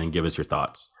 4, and then give us your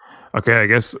thoughts. Okay, I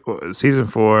guess season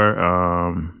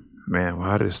 4. Man, well,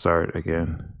 how did it start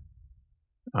again?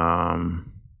 It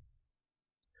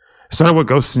started with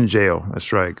Ghost in jail.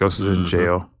 That's right, Ghost is in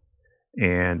jail,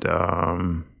 and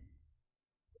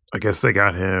I guess they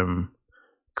got him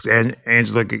because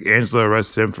Angela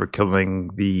arrested him for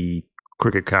killing the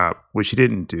crooked cop, which he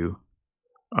didn't do.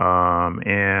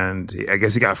 And I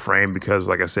guess he got framed because,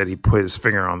 like I said, he put his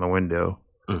finger on the window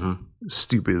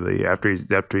stupidly after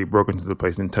he broke into the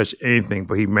place and didn't touch anything,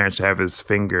 but he managed to have his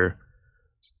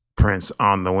fingerprints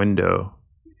on the window,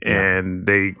 and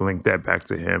they linked that back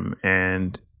to him.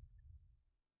 And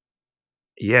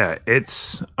yeah,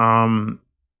 it's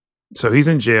so he's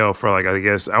in jail for, like, I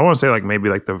guess I want to say like maybe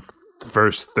like the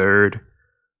first third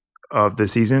of the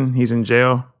season he's in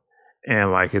jail,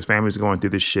 and like his family's going through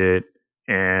this shit.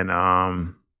 And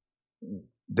I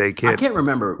can't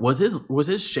remember. Was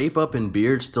his shape up and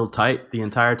beard still tight the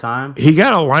entire time? He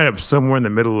got a lineup somewhere in the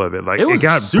middle of it. Like it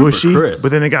got super bushy, crisp. but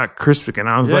then it got crispy. And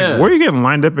I was like, where are you getting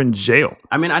lined up in jail?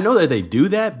 I mean, I know that they do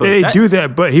that, but they do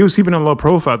that, but he was keeping a low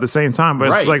profile at the same time. But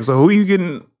it's like, so who are you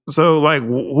getting? So like,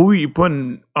 who are you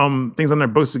putting things on their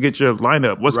books to get your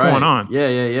lineup? What's going on? Yeah.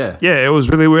 Yeah, it was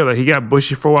really weird. Like he got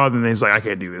bushy for a while, then he's like, I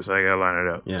can't do this. I gotta line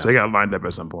it up. Yeah. So he got lined up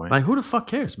at some point. Like, who the fuck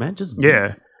cares, man? Just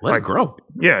let it grow.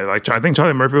 Yeah, like I think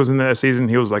Charlie Murphy was in that season.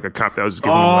 He was like a cop that was just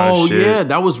giving him a lot of shit. Yeah,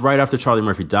 that was right after Charlie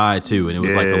Murphy died too, and it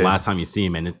was like the last time you see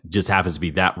him, and it just happens to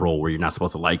be that role where you're not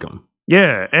supposed to like him.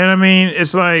 Yeah, and I mean,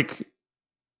 it's like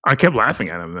I kept laughing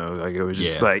at him though. Like it was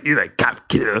just like he's like cop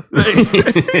killer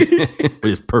with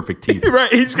his perfect teeth.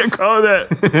 Right, he just kept calling that.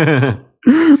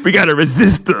 We got a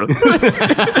resistor.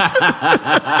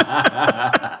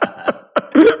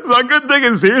 So I couldn't take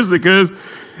it seriously because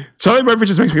Charlie Murphy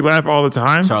just makes me laugh all the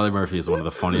time. Charlie Murphy is one of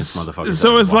the funniest motherfuckers.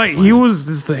 So it's like he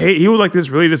was like this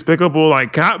really despicable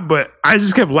like cop, but I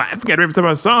just kept laughing at him every time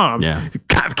I saw him. Yeah,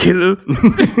 cop killer.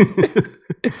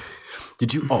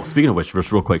 Did you? Oh, speaking of which,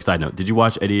 just real quick side note: did you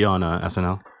watch Eddie on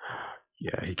SNL?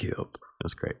 Yeah, he killed. It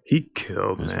was great. He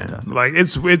killed, man. Fantastic. Like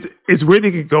it's weird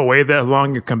he could go away that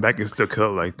long and come back and still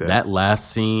kill like that. That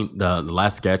last scene, the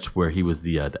last sketch where he was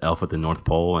the elf at the North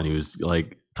Pole and he was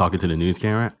like talking to the news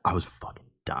camera, I was fucking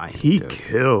dying. He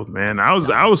killed, man. I was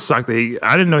shocked that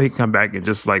I didn't know he'd come back and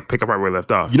just like pick up right where he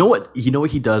left off. You know what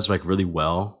he does like really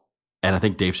well, and I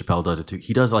think Dave Chappelle does it too.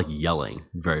 He does like yelling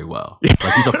very well.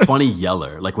 Like he's a funny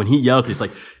yeller. Like when he yells, he's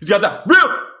got that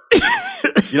real.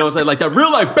 You know what I'm saying? Like that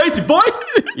real like basic voice.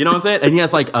 You know what I'm saying? And he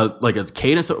has like a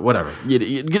cadence or whatever.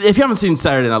 If you haven't seen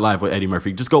Saturday Night Live with Eddie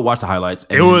Murphy, just go watch the highlights.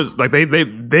 It was like they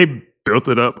built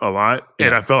it up a lot,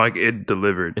 and I felt like it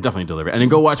delivered. It definitely delivered. And then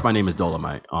go watch My Name Is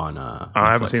Dolomite on Netflix.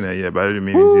 I haven't seen that yet, but I didn't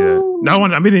mean to see that. No,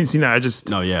 I didn't see that. I just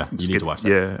you need to watch that.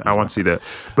 Yeah, I want to see that.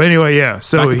 But anyway, yeah.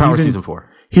 So Back to Power season 4.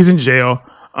 He's in jail,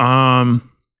 and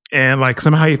like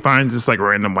somehow he finds this like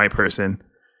random white person.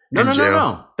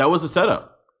 No. That was the setup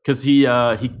because he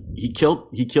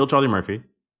killed Charlie Murphy.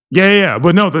 Yeah.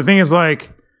 But no, the thing is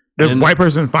like the white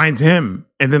person finds him,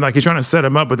 and then like he's trying to set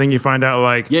him up, but then you find out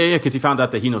like because he found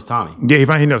out that he knows Tommy.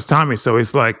 Yeah, he knows Tommy, so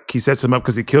it's like he sets him up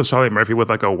because he kills Charlie Murphy with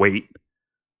like a weight.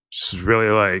 Which is really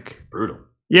like brutal.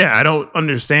 Yeah, I don't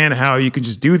understand how you can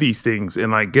just do these things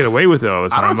and like get away with it all the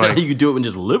time. I don't know like, how you can do it and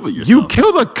just live with yourself. You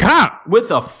killed a cop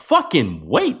with a fucking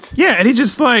weight. Yeah, and he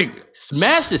just like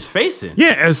smashed his face in.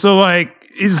 Yeah, and so like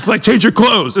he's just like change your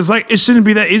clothes. It's like it shouldn't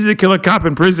be that easy to kill a cop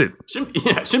in prison. Shouldn't be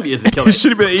easy to kill. It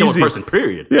shouldn't be that easy. Kill a person.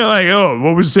 Period. Yeah, like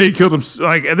what would you say he killed him?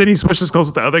 Like, and then he switched his clothes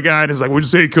with the other guy, and he's like, "Would you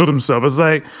say he killed himself?" It's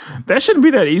like that shouldn't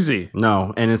be that easy.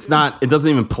 No, and it's not. It doesn't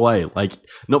even play. Like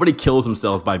nobody kills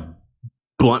himself by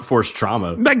blunt force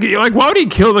trauma. Like why would he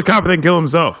kill the cop and then kill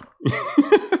himself?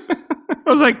 I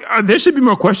was like, there should be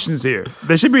more questions here.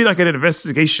 There should be like an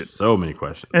investigation. So many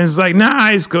questions. And it's like,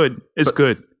 nah, it's good. It's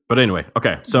good. But anyway,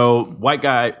 okay. So white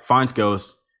guy finds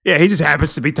Ghost. Yeah, he just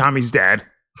happens to be Tommy's dad.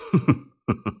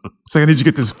 It's like, I need you to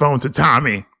get this phone to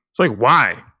Tommy. It's like,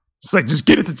 why? It's like, just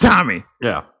get it to Tommy.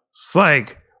 Yeah. It's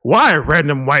like, why a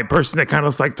random white person that kind of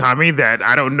looks like Tommy that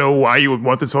I don't know why you would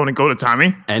want this phone to go to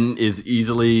Tommy? And is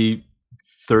easily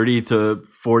 30 to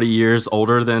 40 years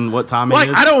older than what Tommy Like,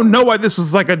 is. I don't know why this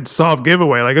was like a soft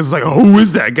giveaway. Like, it's like, who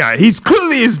is that guy? He's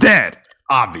clearly his dad.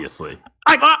 Obviously.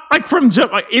 Like from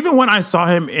jump, like even when I saw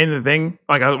him in the thing,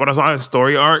 like when I saw his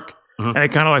story arc, and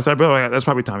it kind of like started being like, that's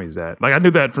probably Tommy's dad. Like I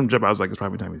knew that from jump. I was like, it's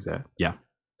probably Tommy's dad. Yeah.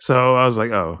 So I was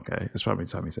like, oh, okay, it's probably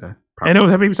Tommy's dad. And it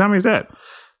was happy Tommy's dad.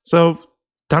 So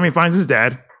Tommy finds his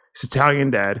dad, his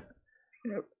Italian dad.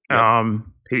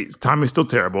 Tommy's still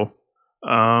terrible.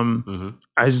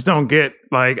 I just don't get,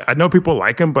 like, I know people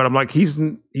like him, but I'm like, he's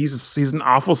an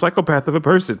awful psychopath of a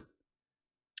person.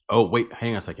 Oh, wait,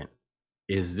 hang on a second.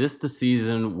 Is this the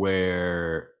season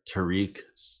where Tariq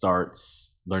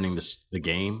starts learning the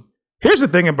game? Here's the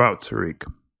thing about Tariq.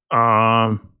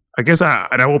 I guess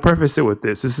I will preface it with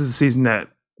this. This is the season that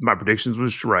my predictions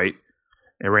was right,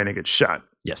 and Raina gets shot.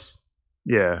 Yes.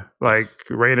 Yeah, like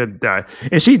Raina died,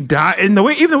 and she died. And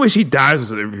even the way she dies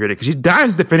was infuriating because she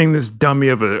dies defending this dummy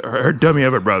of her dummy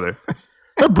of a brother.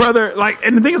 Her brother, like,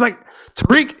 and the thing is, like,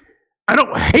 Tariq, I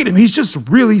don't hate him. He's just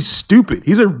really stupid.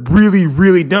 He's a really,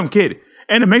 really dumb kid.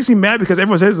 And it makes me mad because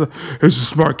everyone says he's a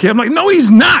smart kid. I'm like, no, he's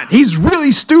not. He's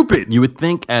really stupid. You would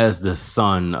think, as the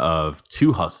son of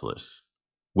two hustlers,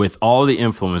 with all the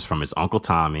influence from his Uncle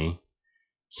Tommy,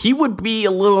 he would be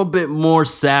a little bit more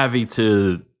savvy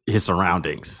to his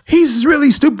surroundings. He's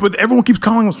really stupid, but everyone keeps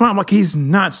calling him smart. I'm like, he's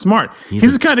not smart.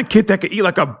 He's the kind of kid that could eat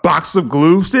like a box of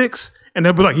glue sticks, and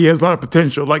they'll be like, he has a lot of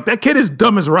potential. Like, that kid is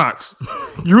dumb as rocks.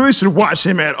 You really should watch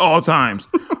him at all times.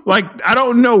 Like, I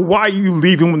don't know why you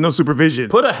leave him with no supervision.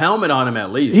 Put a helmet on him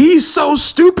at least. He's so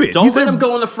stupid. Don't let him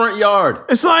go in the front yard.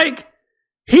 It's like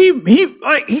he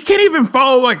can't even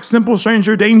follow like simple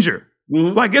stranger danger.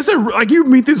 Mm-hmm. Like you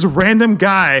meet this random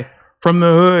guy from the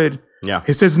hood. Yeah.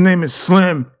 He says his name is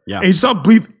Slim. Yeah. And you just don't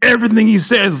believe everything he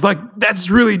says. Like, that's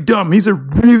really dumb. He's a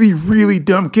really, really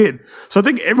dumb kid. So I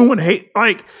think everyone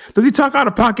does he talk out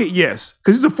of pocket? Yes.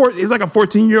 Because he's like a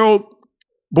 14-year-old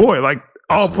boy. Like,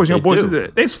 all 14-year-old boys do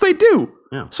that. That's what they do.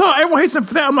 Yeah. So everyone hates him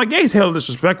for that. I'm like, yeah, he's hella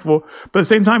disrespectful. But at the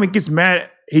same time, he gets mad.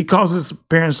 He calls his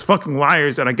parents fucking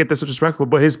liars. And I get that's disrespectful.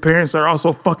 But his parents are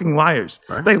also fucking liars.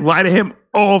 Right. They lie to him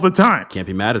all the time. Can't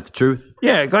be mad at the truth.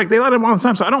 Yeah, like they lie to him all the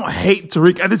time. So I don't hate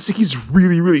Tariq. I just think he's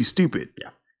really, really stupid. Yeah.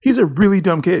 He's a really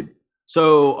dumb kid.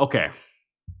 So, okay.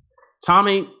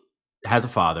 Tommy has a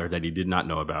father that he did not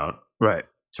know about. Right.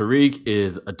 Tariq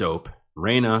is a dope.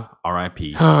 Raina,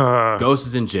 R.I.P. Ghost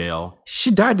is in jail.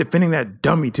 She died defending that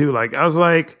dummy too. Like, I was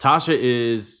like, Tasha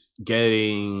is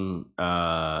getting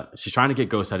she's trying to get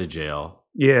Ghost out of jail.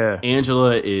 Yeah.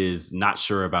 Angela is not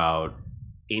sure about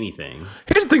anything.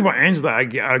 Here's the thing about Angela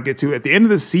I'll get to. At the end of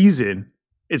the season,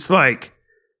 it's like,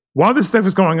 while this stuff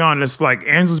is going on, it's like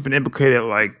Angela's been implicated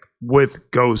like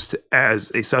with Ghost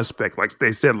as a suspect. Like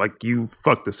they said, like, you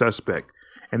fucked the suspect.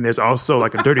 And there's also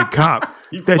like a dirty cop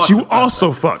that you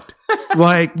also fucked.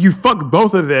 Like, you fucked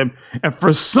both of them. And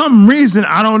for some reason,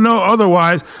 I don't know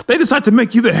otherwise, they decide to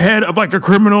make you the head of like a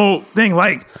criminal thing.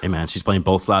 Like, hey man, she's playing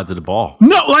both sides of the ball.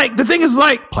 No, like the thing is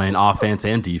like playing offense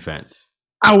and defense.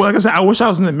 Like I said, I wish I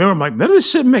was in the mirror. I'm like, none of this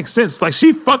shit makes sense. Like,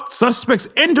 she fucked suspects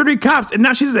and dirty cops, and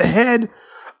now she's the head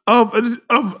of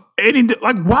any,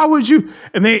 like, why would you?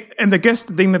 And I guess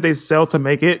the thing that they sell to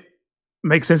make it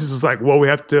make sense is like, well, we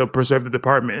have to preserve the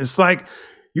department. It's like,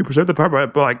 you preserve the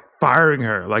department by like firing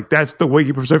her. Like, that's the way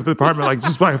you preserve the department. Like,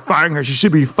 just by firing her, she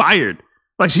should be fired.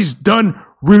 Like, she's done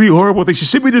really horrible things. She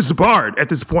should be disbarred at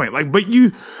this point. Like, but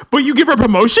you give her a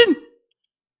promotion?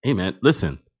 Hey man,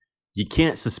 listen, you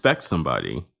can't suspect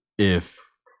somebody if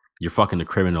you're fucking the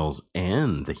criminals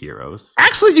and the heroes.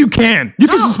 Actually, you can. You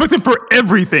can suspect them for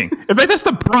everything. In fact, that's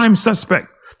the prime suspect.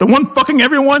 The one fucking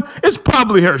everyone is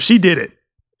probably her. She did it.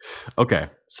 Okay,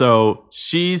 so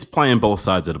she's playing both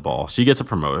sides of the ball. She gets a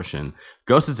promotion.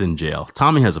 Ghost is in jail.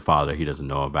 Tommy has a father he doesn't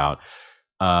know about.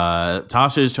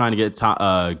 Tasha is trying to get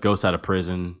Ghost out of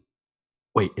prison.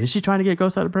 Wait, is she trying to get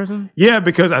Ghost out of prison? Yeah,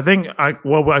 because I think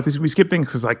we skip things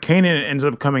because like Kanan ends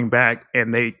up coming back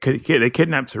and they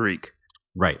kidnap Tariq.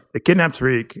 Right. They kidnap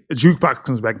Tariq. A jukebox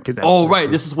comes back and kidnaps. Oh, Tariq.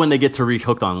 right. This is when they get Tariq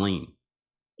hooked on lean.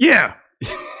 Yeah.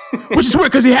 Which is weird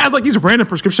because he has like these random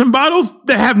prescription bottles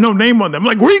that have no name on them.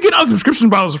 Like, where are you getting other prescription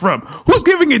bottles from? Who's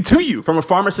giving it to you? From a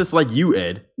pharmacist like you,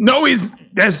 Ed. No,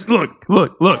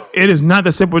 look. It is not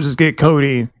that simple to just get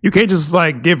codeine. You can't just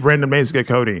like give random names to get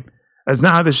codeine. That's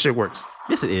not how this shit works.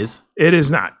 Yes, it is. It is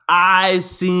not. I've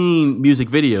seen music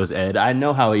videos, Ed. I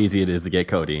know how easy it is to get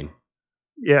codeine.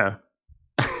 Yeah.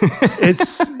 You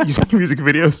see music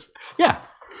videos? Yeah.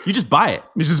 You just buy it.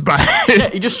 You just buy Yeah,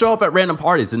 it. you just show up at random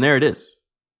parties and there it is.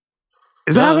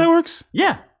 Is that how that works?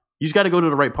 Yeah. You just got to go to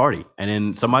the right party. And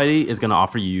then somebody is going to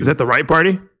offer you. Is that the right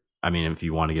party? I mean, if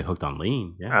you want to get hooked on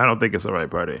lean. Yeah. I don't think it's the right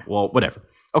party. Well, whatever.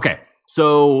 Okay.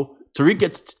 So Tariq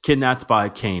gets kidnapped by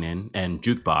Kanan and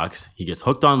Jukebox. He gets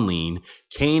hooked on lean.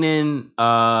 Kanan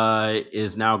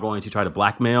is now going to try to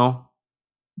blackmail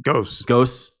Ghost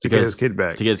Ghost to get his kid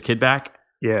back. To get his kid back.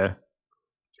 Yeah.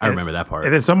 I remember that part.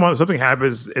 And then something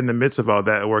happens in the midst of all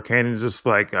that where Kanan's just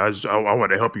like, I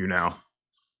want to help you now.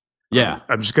 Yeah.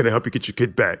 I'm just going to help you get your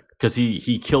kid back. Because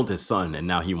he killed his son and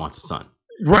now he wants a son.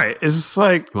 Right. It's just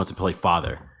like, He wants to play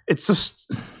father. it's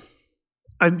just,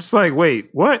 I'm just like, wait,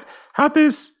 what? How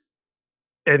this?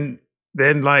 And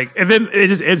then it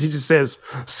just ends. He just says,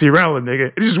 "See you around,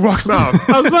 nigga." It just walks off.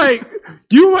 I was like,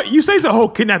 you say it's a whole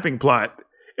kidnapping plot,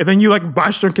 and then you like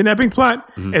botched your kidnapping plot,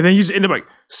 and then you just end up like,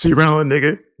 "See you around,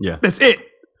 nigga." Yeah. That's it.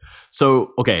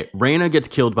 So, okay, Raina gets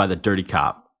killed by the dirty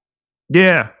cop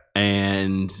Yeah,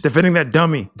 and defending that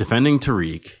dummy. defending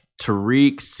Tariq.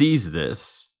 Tariq sees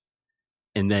this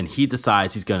and then he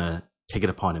decides he's going to take it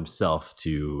upon himself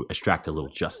to extract a little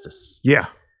justice. Yeah,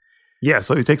 yeah.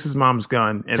 So he takes his mom's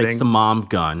gun and Takes then the mom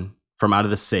gun from out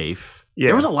of the safe. Yeah.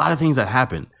 There was a lot of things that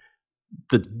happened.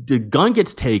 The gun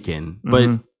gets taken, but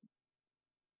Mhm.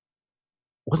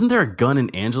 wasn't there a gun in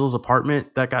Angela's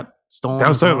apartment that got stolen? that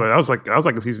was as well? I was like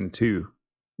in season 2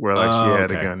 where like she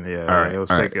had a Okay. gun. Yeah, All right. it was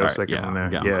all second. right, It was all right, second one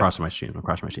there. I'm Yeah, crossing my stream. I'm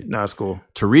crossing my stream. no, it's cool.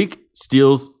 Tariq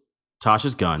steals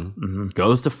Tasha's gun, hmm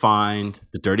goes to find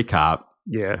the dirty cop,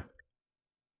 Yeah.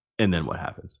 and then what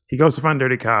happens? He goes to find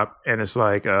Dirty Cop, and it's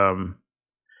like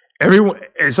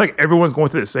everyone's going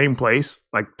to the same place.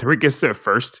 Like Tariq gets there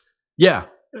first, Yeah.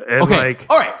 and Okay. like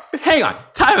All right. Hang on.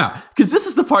 Time out. Because this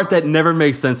is the part that never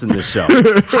makes sense in this show.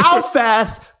 How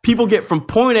fast people get from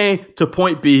point A to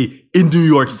point B in New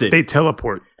York City. they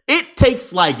teleport. It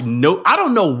takes like I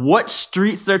don't know what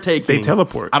streets they're taking. They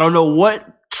teleport. I don't know what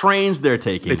trains they're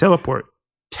taking. They teleport.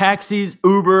 Taxis,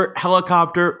 Uber,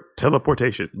 helicopter.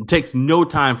 Teleportation. It takes no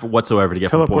time for whatsoever to get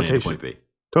from point A to Teleportation. point B.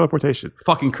 Teleportation.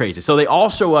 Fucking crazy. So they all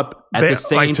show up at the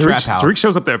same like, trap house. Tariq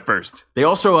shows up there first. They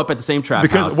all show up at the same trap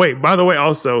Because house. wait, by the way,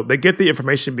 also they get the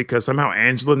information because somehow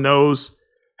Angela knows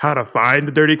how to find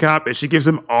the dirty cop, and she gives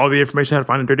him all the information how to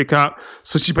find the dirty cop.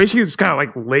 So she basically just kind of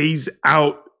like lays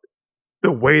out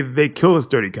the way they kill this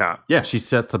dirty cop. Yeah, she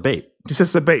sets the bait. She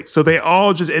sets the bait. So they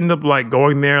all just end up like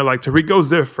going there. Like Tariq goes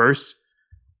there first,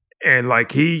 and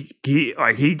like he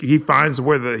finds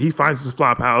he finds his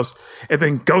flop house, and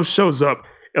then Ghost shows up.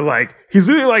 And like he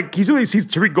literally sees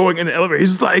Tariq going in the elevator. He's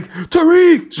just like,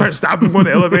 Tariq, trying to stop him from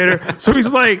the elevator. So he's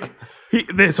like, he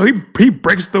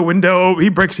breaks the window. He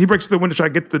breaks the window,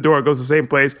 trying to get to the door. Goes to the same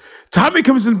place. Tommy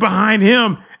comes in behind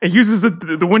him and uses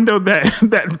the window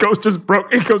that Ghost just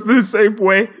broke. It goes the same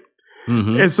way.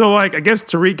 Mhm. And so like I guess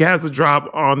Tariq has the drop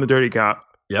on the dirty cop.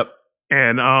 Yep.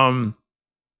 And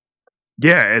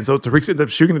yeah, and so Tariq ends up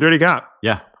shooting the dirty cop.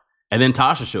 Yeah. And then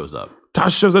Tasha shows up.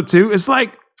 Tasha shows up too. It's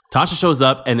like Tasha shows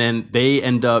up, and then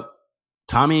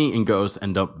Tommy and Ghost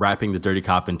end up wrapping the dirty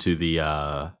cop into the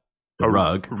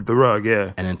rug. The rug,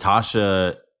 yeah. And then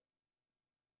Tasha,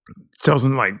 Tells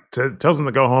him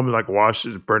to go home and like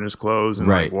burn his clothes and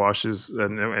Right. like wash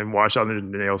out the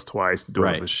nails twice, do all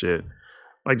Right. this shit.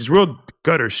 Like just real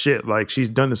gutter shit. Like she's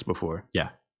done this before. yeah.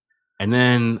 And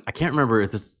then I can't remember if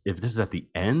this is at the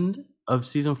end of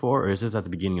season 4 or is this at the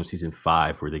beginning of season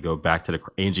 5 where they go back to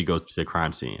Angie goes to the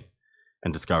crime scene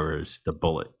and discovers the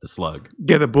bullet, the slug.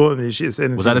 Yeah, the bullet in shit.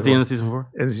 Was that at the end of season 4?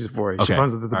 In season 4, Okay. she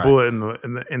finds the All bullet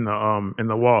in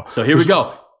the wall. So here we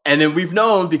go. And then we've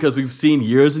known, because we've seen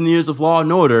years and years of Law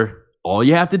and Order, all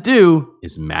you have to do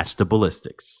is match the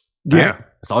ballistics. Right? Yeah,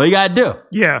 That's all you got to do.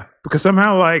 yeah. Because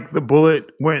somehow like the bullet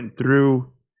went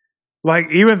through, like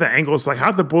even the angles, like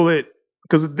how the bullet.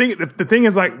 Because the thing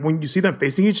is like when you see them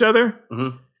facing each other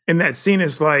Mhm. in that scene,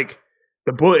 it's like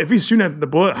the bullet. If he's shooting at the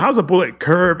bullet, how's a bullet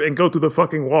curve and go through the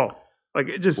fucking wall? Like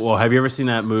it just. Well, have you ever seen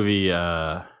that movie?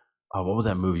 What was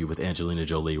that movie with Angelina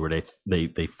Jolie where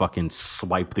they fucking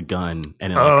swipe the gun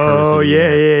and it like curves Oh in the yeah,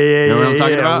 air? yeah. You know what I'm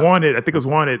talking about? Wanted. I think it was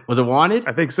Wanted. Was it Wanted?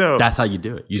 I think so. That's how you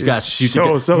do it. You just It's gotta shoot the so-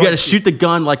 gun. so you gotta like- shoot the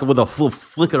gun like with a full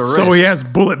flick of the wrist. So he has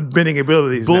bullet bending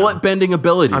abilities. now. bullet bending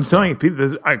abilities. I'm telling you,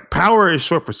 people, power is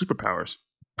short for superpowers.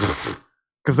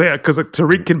 Because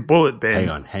Tariq can bullet bend.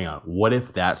 Hang on. What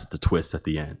if that's the twist at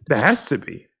the end? That has to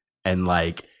be. And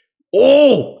like,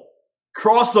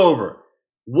 crossover.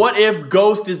 What if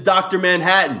Ghost is Dr.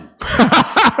 Manhattan?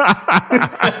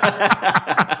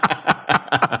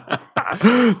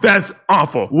 That's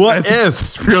awful. What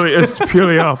It's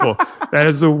purely awful. That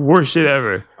is the worst shit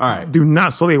ever. All right. Do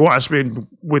not slowly watch me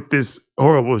with this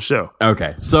horrible show.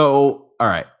 Okay. So, all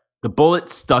right. The bullet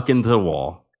stuck into the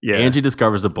wall. Yeah. Angie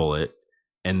discovers the bullet.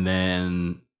 And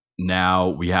then now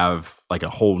we have like a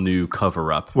whole new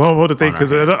cover up. Well, the thing, on our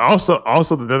because hands.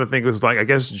 also the other thing was like, I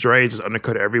guess Dre just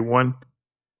undercut everyone.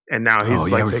 And now he's Oh,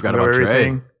 yeah, like we taking forgot over about Dre.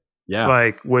 everything. Yeah.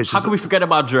 Like, which How is, can we forget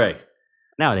about Dre?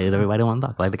 Nowadays, everybody want to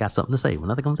talk like they got something to say. When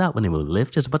nothing comes out, when they will live,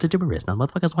 just a bunch of gibberish. Now,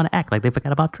 motherfuckers want to act like they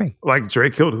forgot about Dre. like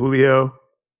Dre killed Julio.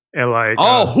 And like,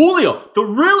 Julio, the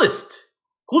realist.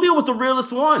 Julio was the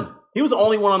realest one. He was the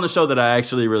only one on the show that I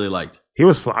actually really liked. he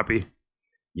was sloppy.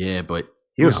 Yeah, but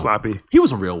He was sloppy. He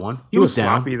was a real one. He was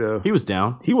down. sloppy though. He was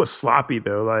down. He was sloppy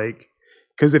though, like,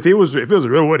 because if it was a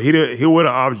real one, he would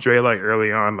have off Dre like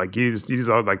early on, like you just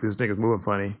like this nigga's moving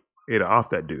funny. He'd have off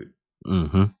that dude,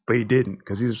 Mm-hmm. but he didn't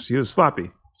because he was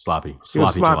sloppy. Sloppy. He was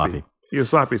Sloppy sloppy. jalopy. He was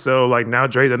sloppy. So like now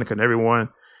Dre's undercutting everyone.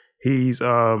 He's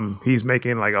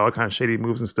making like all kind of shady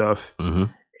moves and stuff,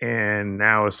 Mm-hmm. and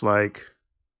now it's like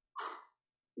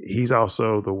he's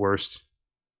also the worst.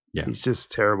 Yeah. He's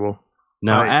just terrible.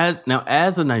 Now, Like-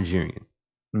 as a Nigerian,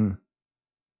 Mm.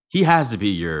 he has to be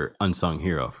your unsung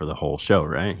hero for the whole show,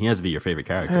 right? He has to be your favorite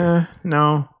character.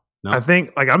 No. No? I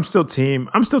think like I'm still team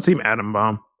Atom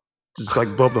Bomb. Just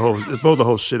like blow the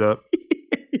whole shit up.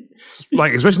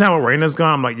 Like especially now when Raina's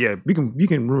gone, I'm like, yeah, you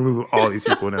can remove all these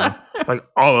people now, like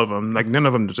all of them. Like none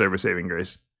of them deserve a saving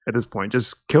grace at this point.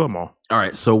 Just kill them all. All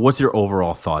right. So, what's your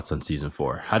overall thoughts on season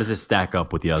 4? How does it stack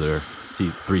up with the other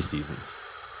 3 seasons?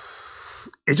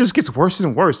 It just gets worse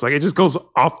and worse. Like it just goes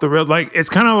off the rail. Like it's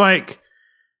kind of like,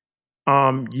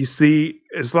 you see,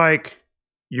 it's like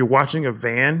you're watching a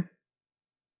van.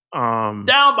 Down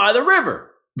by the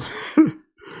river.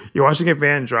 You're watching a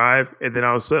van drive, and then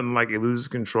all of a sudden, like it loses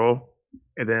control,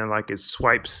 and then like it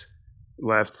swipes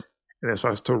left, and then it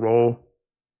starts to roll,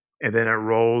 and then it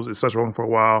rolls. It starts rolling for a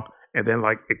while, and then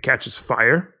like it catches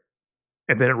fire,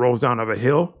 and then it rolls down of a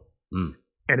hill, Mm.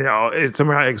 and it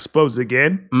somehow explodes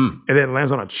again, Mm. and then it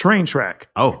lands on a train track,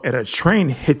 Oh. and a train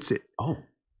hits it, Oh.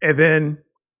 and then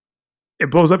it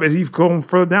blows up as he's going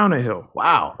further down a hill.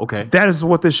 Wow. Okay. That is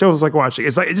what this show is like watching.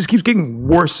 It's like it just keeps getting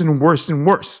worse and worse and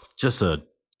worse. Just a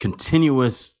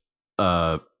continuous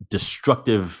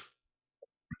destructive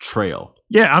trail.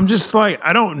 Yeah, I'm just like,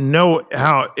 I don't know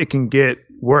how it can get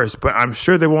worse, but I'm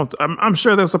sure they won't. I'm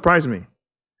sure they'll surprise me.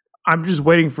 I'm just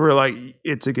waiting for like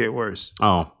it to get worse.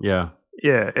 Oh, yeah.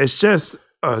 Yeah, it's just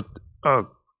a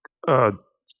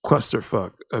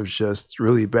clusterfuck of just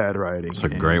really bad writing. It's a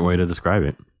great way to describe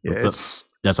it. Yeah,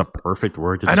 That's a perfect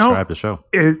word to I don't- describe the show.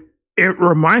 it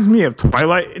reminds me of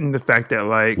Twilight in the fact that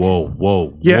like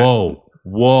Whoa. Yeah.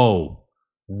 Whoa.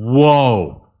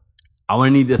 I'm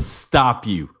going to need to stop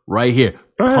you right here.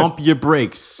 Go ahead. Pump your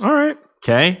brakes. all right,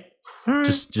 Okay? all right.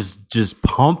 Just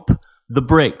pump the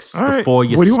brakes All right. before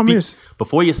you What do you want me speak to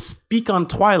before you speak on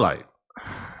Twilight.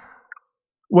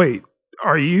 Wait,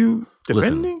 are you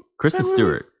defending? Listen, Kristen that movie?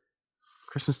 Stewart.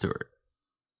 Kristen Stewart.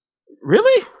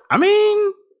 Really? I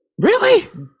mean, Really?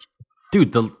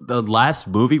 dude, the last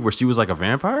movie where she was like a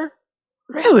vampire?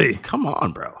 Really? Come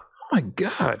on, bro. Oh my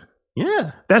god.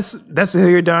 Yeah. That's the hill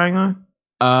you're dying on?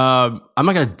 I'm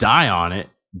not gonna die on it,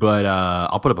 but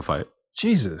I'll put up a fight.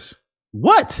 Jesus.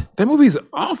 What? That movie's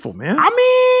awful, man. I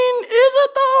mean, is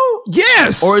it though?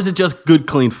 Yes. Or is it just good,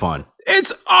 clean fun?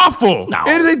 It's awful. No.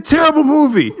 It is a terrible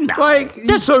movie. No. Like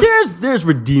There's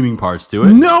redeeming parts to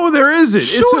it. no, there isn't.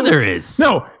 Sure there is.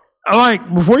 No,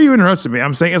 like before you interrupted me,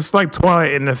 I'm saying it's like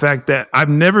Twilight in the fact that I've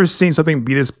never seen something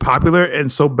be this popular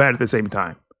and so bad at the same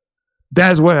time.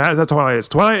 That's Twilight is.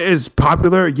 Twilight is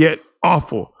popular yet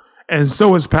awful, and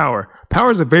so is Power.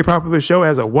 Power is a very popular show,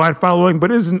 has a wide following,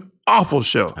 but it is an awful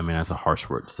show. I mean, that's a harsh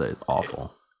word to say. It's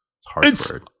awful. It's a harsh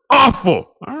It's word.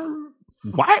 awful.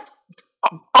 What?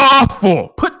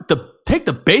 Awful. Take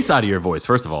the bass out of your voice,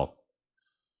 first of all.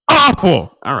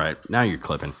 Awful. All right, now you're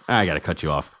clipping. I gotta cut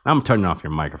you off. I'm turning off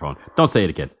your microphone. Don't say it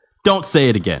again. Don't say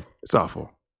it again. It's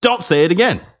awful. Don't say it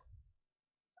again.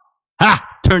 Ha!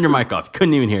 Turn your mic off.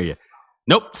 Couldn't even hear you.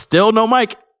 Nope, still no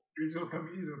mic.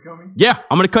 Yeah,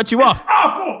 I'm gonna cut you off.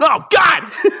 Awful. Oh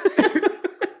God!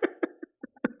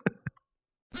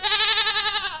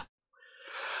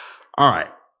 All right.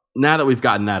 Now that we've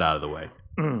gotten that out of the way,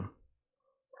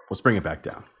 let's bring it back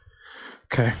down.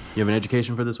 Okay. You have an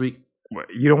education for this week? What,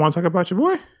 you don't want to talk about your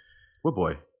boy? What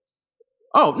boy?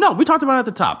 Oh, no, we talked about it at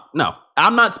the top. No,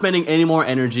 I'm not spending any more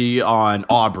energy on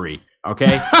Aubrey,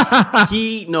 okay?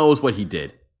 He knows what he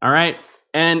did, all right?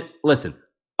 And listen,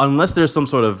 unless there's some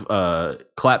sort of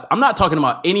clap, I'm not talking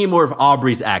about any more of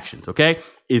Aubrey's actions, okay?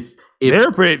 If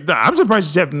They're pretty. I'm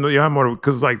surprised you have more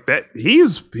because like that. He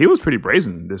was pretty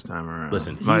brazen this time around.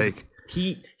 Listen, like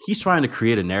He's trying to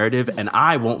create a narrative, and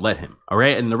I won't let him. All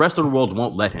right, and the rest of the world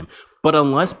won't let him. But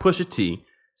unless Pusha T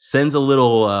sends a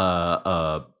little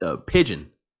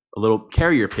pigeon, a little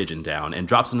carrier pigeon down, and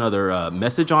drops another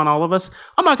message on all of us,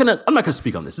 I'm not gonna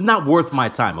speak on this. It's not worth my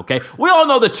time. Okay, we all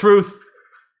know the truth.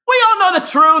 We all know the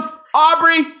truth,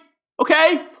 Aubrey.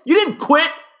 Okay, you didn't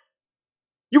quit.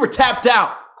 You were tapped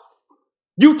out.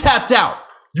 You tapped out.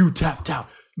 You tapped out.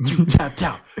 You tapped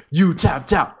out. You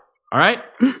tapped out. All right?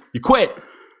 You quit.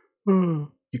 You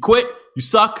quit. You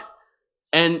suck.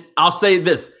 And I'll say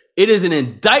this. It is an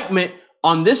indictment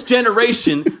on this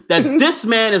generation that this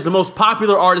man is the most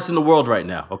popular artist in the world right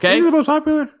now. Okay? Is he the most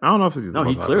popular? I don't know if he's the No,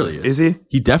 most he clearly popular. is. Is he?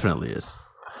 He definitely is.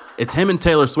 It's him and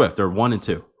Taylor Swift. They're 1 and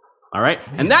 2. All right?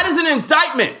 And that is an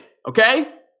indictment. Okay?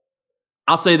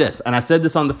 I'll say this, and I said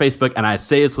this on the Facebook, and I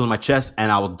say this with my chest,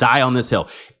 and I will die on this hill.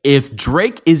 If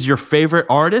Drake is your favorite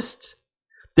artist,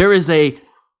 there is a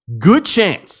good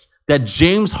chance that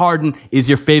James Harden is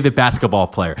your favorite basketball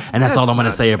player. And that's all I'm going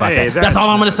to say about that. That's all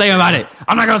I'm going to say about it.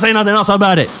 I'm not going to say nothing else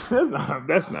about it.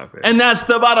 That's not fair. And that's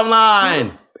the bottom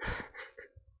line.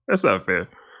 That's not fair.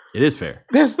 It is fair.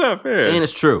 That's not fair. And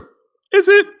it's true. Is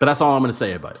it? But that's all I'm going to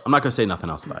say about it. I'm not going to say nothing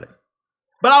else about it.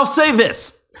 But I'll say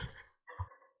this.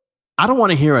 I don't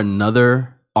want to hear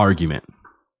another argument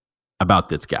about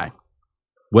this guy,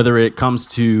 whether it comes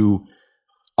to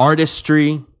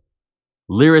artistry,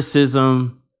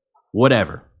 lyricism,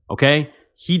 whatever. Okay?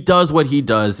 He does what he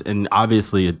does, and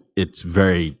obviously it's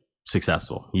very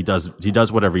successful. He does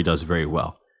whatever he does very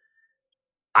well.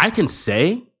 I can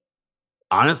say,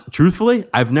 truthfully,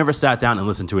 I've never sat down and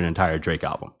listened to an entire Drake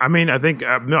album. I mean, I think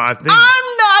I'm not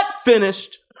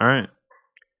finished. All right.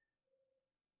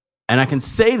 And I can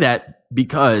say that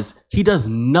because he does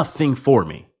nothing for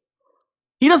me.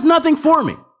 He does nothing for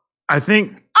me. I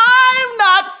think I'm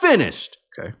not finished.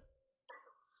 Okay.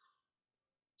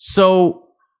 So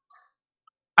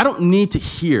I don't need to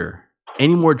hear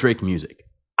any more Drake music.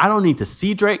 I don't need to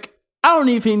see Drake. I don't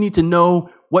even need to know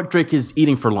what Drake is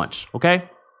eating for lunch, okay?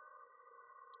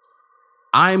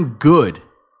 I'm good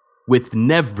with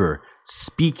never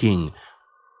speaking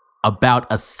about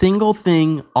a single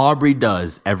thing Aubrey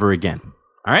does ever again.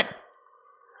 All right?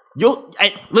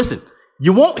 Listen,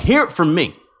 you won't hear it from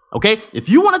me. Okay? If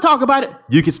you want to talk about it,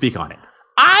 you can speak on it.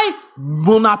 I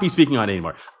will not be speaking on it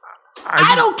anymore.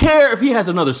 I don't care if he has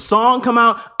another song come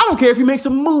out. I don't care if he makes a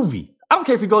movie. I don't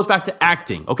care if he goes back to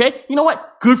acting. Okay? You know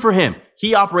what? Good for him.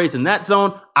 He operates in that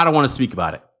zone. I don't want to speak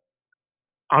about it.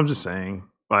 I'm just saying.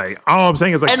 Like, all I'm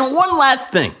saying is like. And one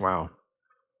last thing. Wow.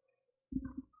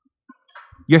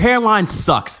 Your hairline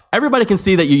sucks. Everybody can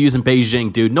see that you're using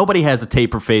Beijing, dude. Nobody has a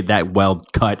taper fade that well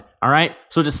cut. All right,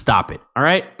 so just stop it. All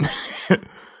right.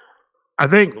 I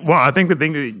think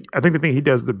the thing he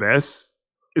does the best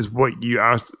is what you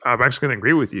asked. I'm actually going to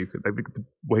agree with you. I think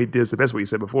what he does the best, what you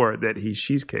said before, that he's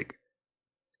cheesecake.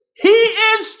 He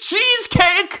is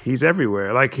cheesecake. He's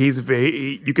everywhere. Like you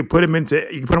can put him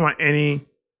on any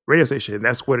radio station.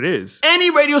 That's what it is. Any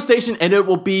radio station, and it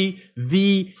will be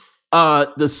the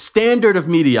standard of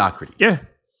mediocrity. Yeah.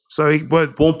 So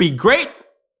won't be great,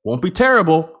 won't be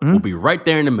terrible. Mm-hmm. We'll be right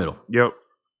there in the middle. Yep.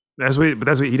 That's what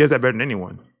he does that better than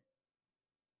anyone.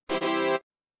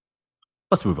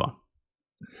 Let's move on.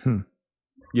 You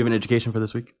have an education for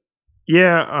this week?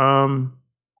 Yeah. I'm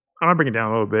gonna bring it down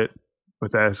a little bit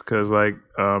with that because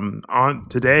on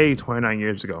today, 29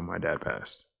 years ago, my dad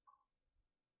passed.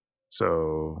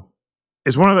 So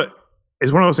it's one of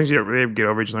those things you don't really get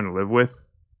over, you just learn to live with.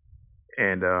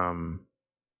 And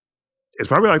it's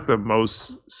probably like the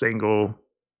most single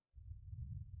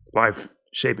life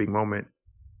shaping moment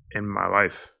in my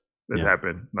life that's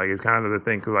happened. Like it's kind of the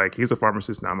thing, cause like he's a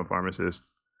pharmacist, now I'm a pharmacist.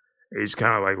 You just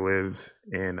kind of like live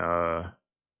in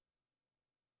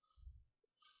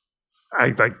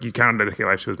you kind of dedicate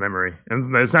life to his memory.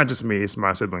 And it's not just me, it's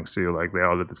my siblings too. Like they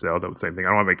all did the same thing. I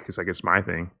don't want to make this like it's my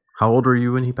thing. How old were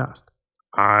you when he passed?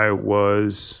 I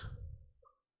was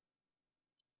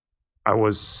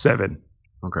 7.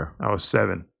 Okay. I was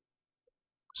 7.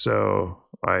 So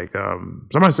like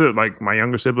somebody said like my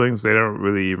younger siblings, they don't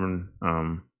really even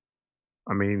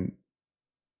I mean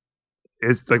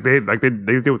it's like they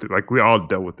deal with it. Like we all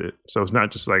dealt with it. So it's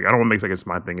not just like I don't want to make it like it's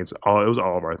my thing. It was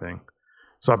all of our thing.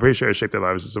 So I'm pretty sure it shaped their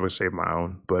lives just as much as it shaped my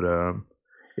own. But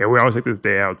yeah, we always take this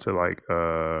day out to like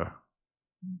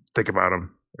think about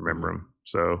him, remember him.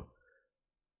 So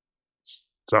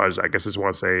I guess I just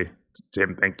want to say to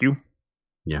him thank you.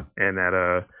 Yeah. And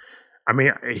that I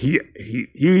mean he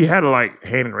had to like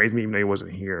hand and raise me even though he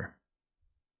wasn't here.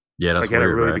 Yeah, that's like he had a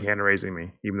really right? big hand in raising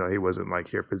me, even though he wasn't like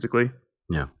here physically.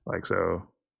 Yeah. Like so.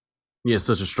 He has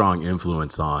such a strong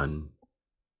influence on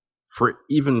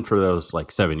even for those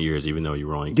like 7 years, even though you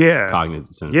were only Yeah.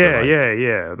 cognizant. Yeah, for like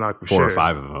yeah. Like for 4 sure. or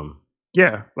 5 of them.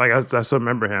 Yeah, like I still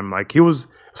remember him. Like he was.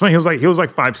 It's funny. He was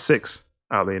like 5'6".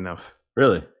 Oddly enough.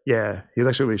 Really? Yeah, he was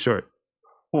actually really short.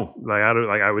 Huh. Like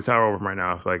I would tower over him right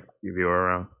now if like if you were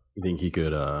around. You think he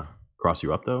could cross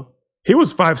you up though? He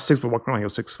was 5'6", but walking around he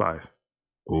was 6'5".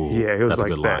 Ooh, Yeah, he was that's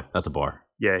like a good that. line. That's a bar.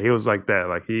 Yeah, he was like that.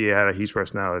 Like he had a huge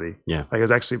personality. Yeah. Like he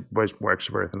was actually much more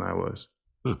extrovert than I was.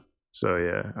 Hmm. So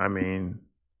yeah, I mean,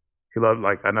 he loved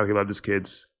I know he loved his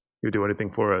kids. He would do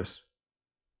anything for us.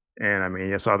 And I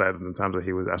mean, I saw that in the times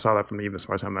that I saw that from even the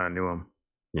smart time that I knew him.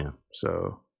 Yeah.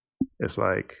 So it's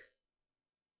like,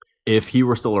 If he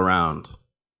were still around,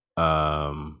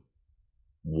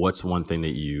 what's one thing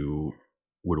that you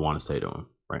would want to say to him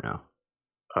right now?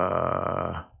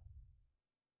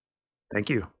 thank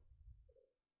you.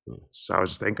 So I would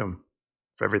just thank him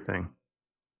for everything.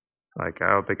 Like I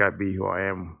don't think I'd be who I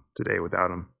am today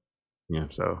without him. Yeah.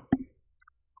 So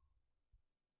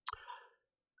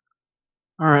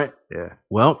All right. yeah.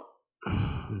 Well,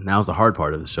 now's the hard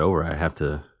part of the show where I have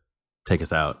to take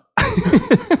us out.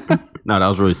 No, that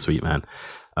was really sweet, man.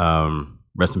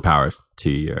 Rest in power to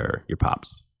your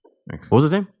pops. Thanks. What was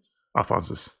his name?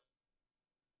 Alphonsus.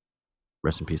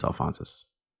 Rest in peace, Alphonsus.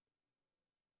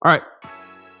 All right.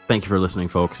 Thank you for listening,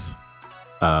 folks.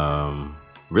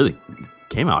 Really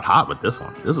came out hot with this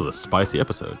one. This was a spicy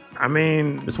episode. I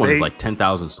mean, This one is like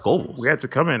 10,000 Scobles. we had to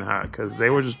come in hot because they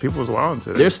were just people was wilding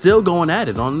today. They're still going at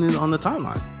it on the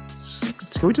timeline.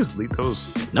 Can we just leave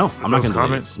those? No, I'm not Those going to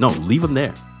comments? No, leave them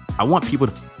there. I want people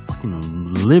to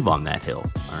fucking live on that hill.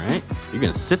 All right, you're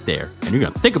gonna sit there and you're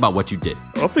gonna think about what you did.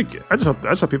 I just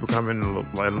hope people come in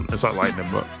and start lighting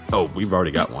them up. Oh, we've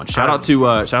already got one. Shout out to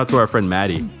our friend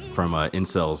Maddie from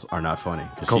Incels Are Not Funny.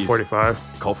 Colt 45.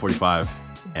 Colt 45,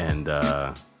 and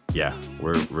yeah,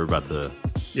 we're about to.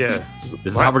 Yeah.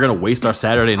 This is how we're gonna waste our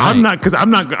Saturday night. I'm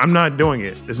not doing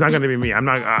it. It's not gonna be me.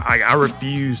 I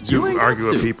refuse You to ain't argue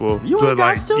got with to. people. You But ain't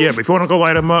got to. yeah, but if you want to go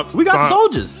light them up, We got by-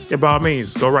 soldiers. Yeah, by all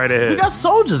means, go right ahead. We got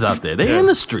soldiers out there. They Yeah. in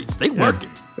the streets. They working.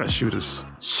 Got shooters.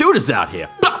 Shooters out here.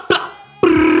 Blah, blah.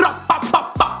 Brrrra, ba,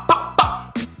 ba, ba, ba,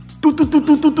 ba. Tu, tu, tu,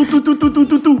 tu, tu, tu, tu, tu, tu,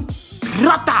 tu, tu.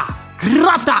 Grata,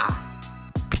 grata.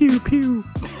 Pew, pew.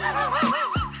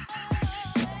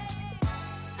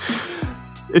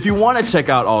 If you want to check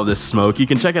out all this smoke, you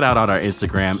can check it out on our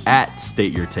Instagram at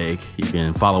State Your Take. You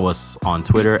can follow us on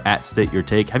Twitter at State Your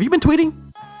Take. Have you been tweeting?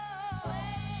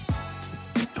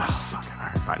 Oh, fuck.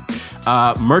 All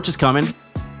right, fine. Merch is coming.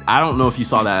 I don't know if you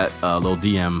saw that little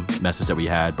DM message that we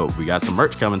had, but we got some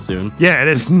merch coming soon. Yeah, and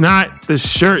it's not the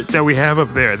shirt that we have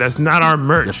up there. That's not our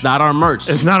merch. It's not our merch.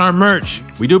 It's not our merch.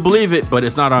 We do believe it, but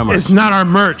it's not our merch. It's not our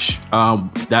merch.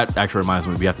 That actually reminds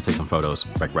me, we have to take some photos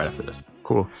right after this.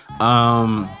 Cool.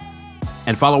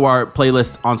 And follow our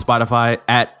playlist on Spotify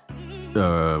at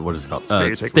what is it called?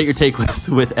 State Your Take List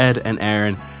with Ed and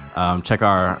Aaron. Check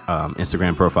our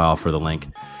Instagram profile for the link.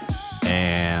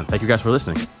 And thank you guys for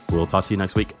listening. We'll talk to you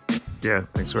next week. Yeah,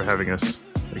 thanks for having us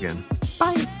again.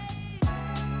 Bye.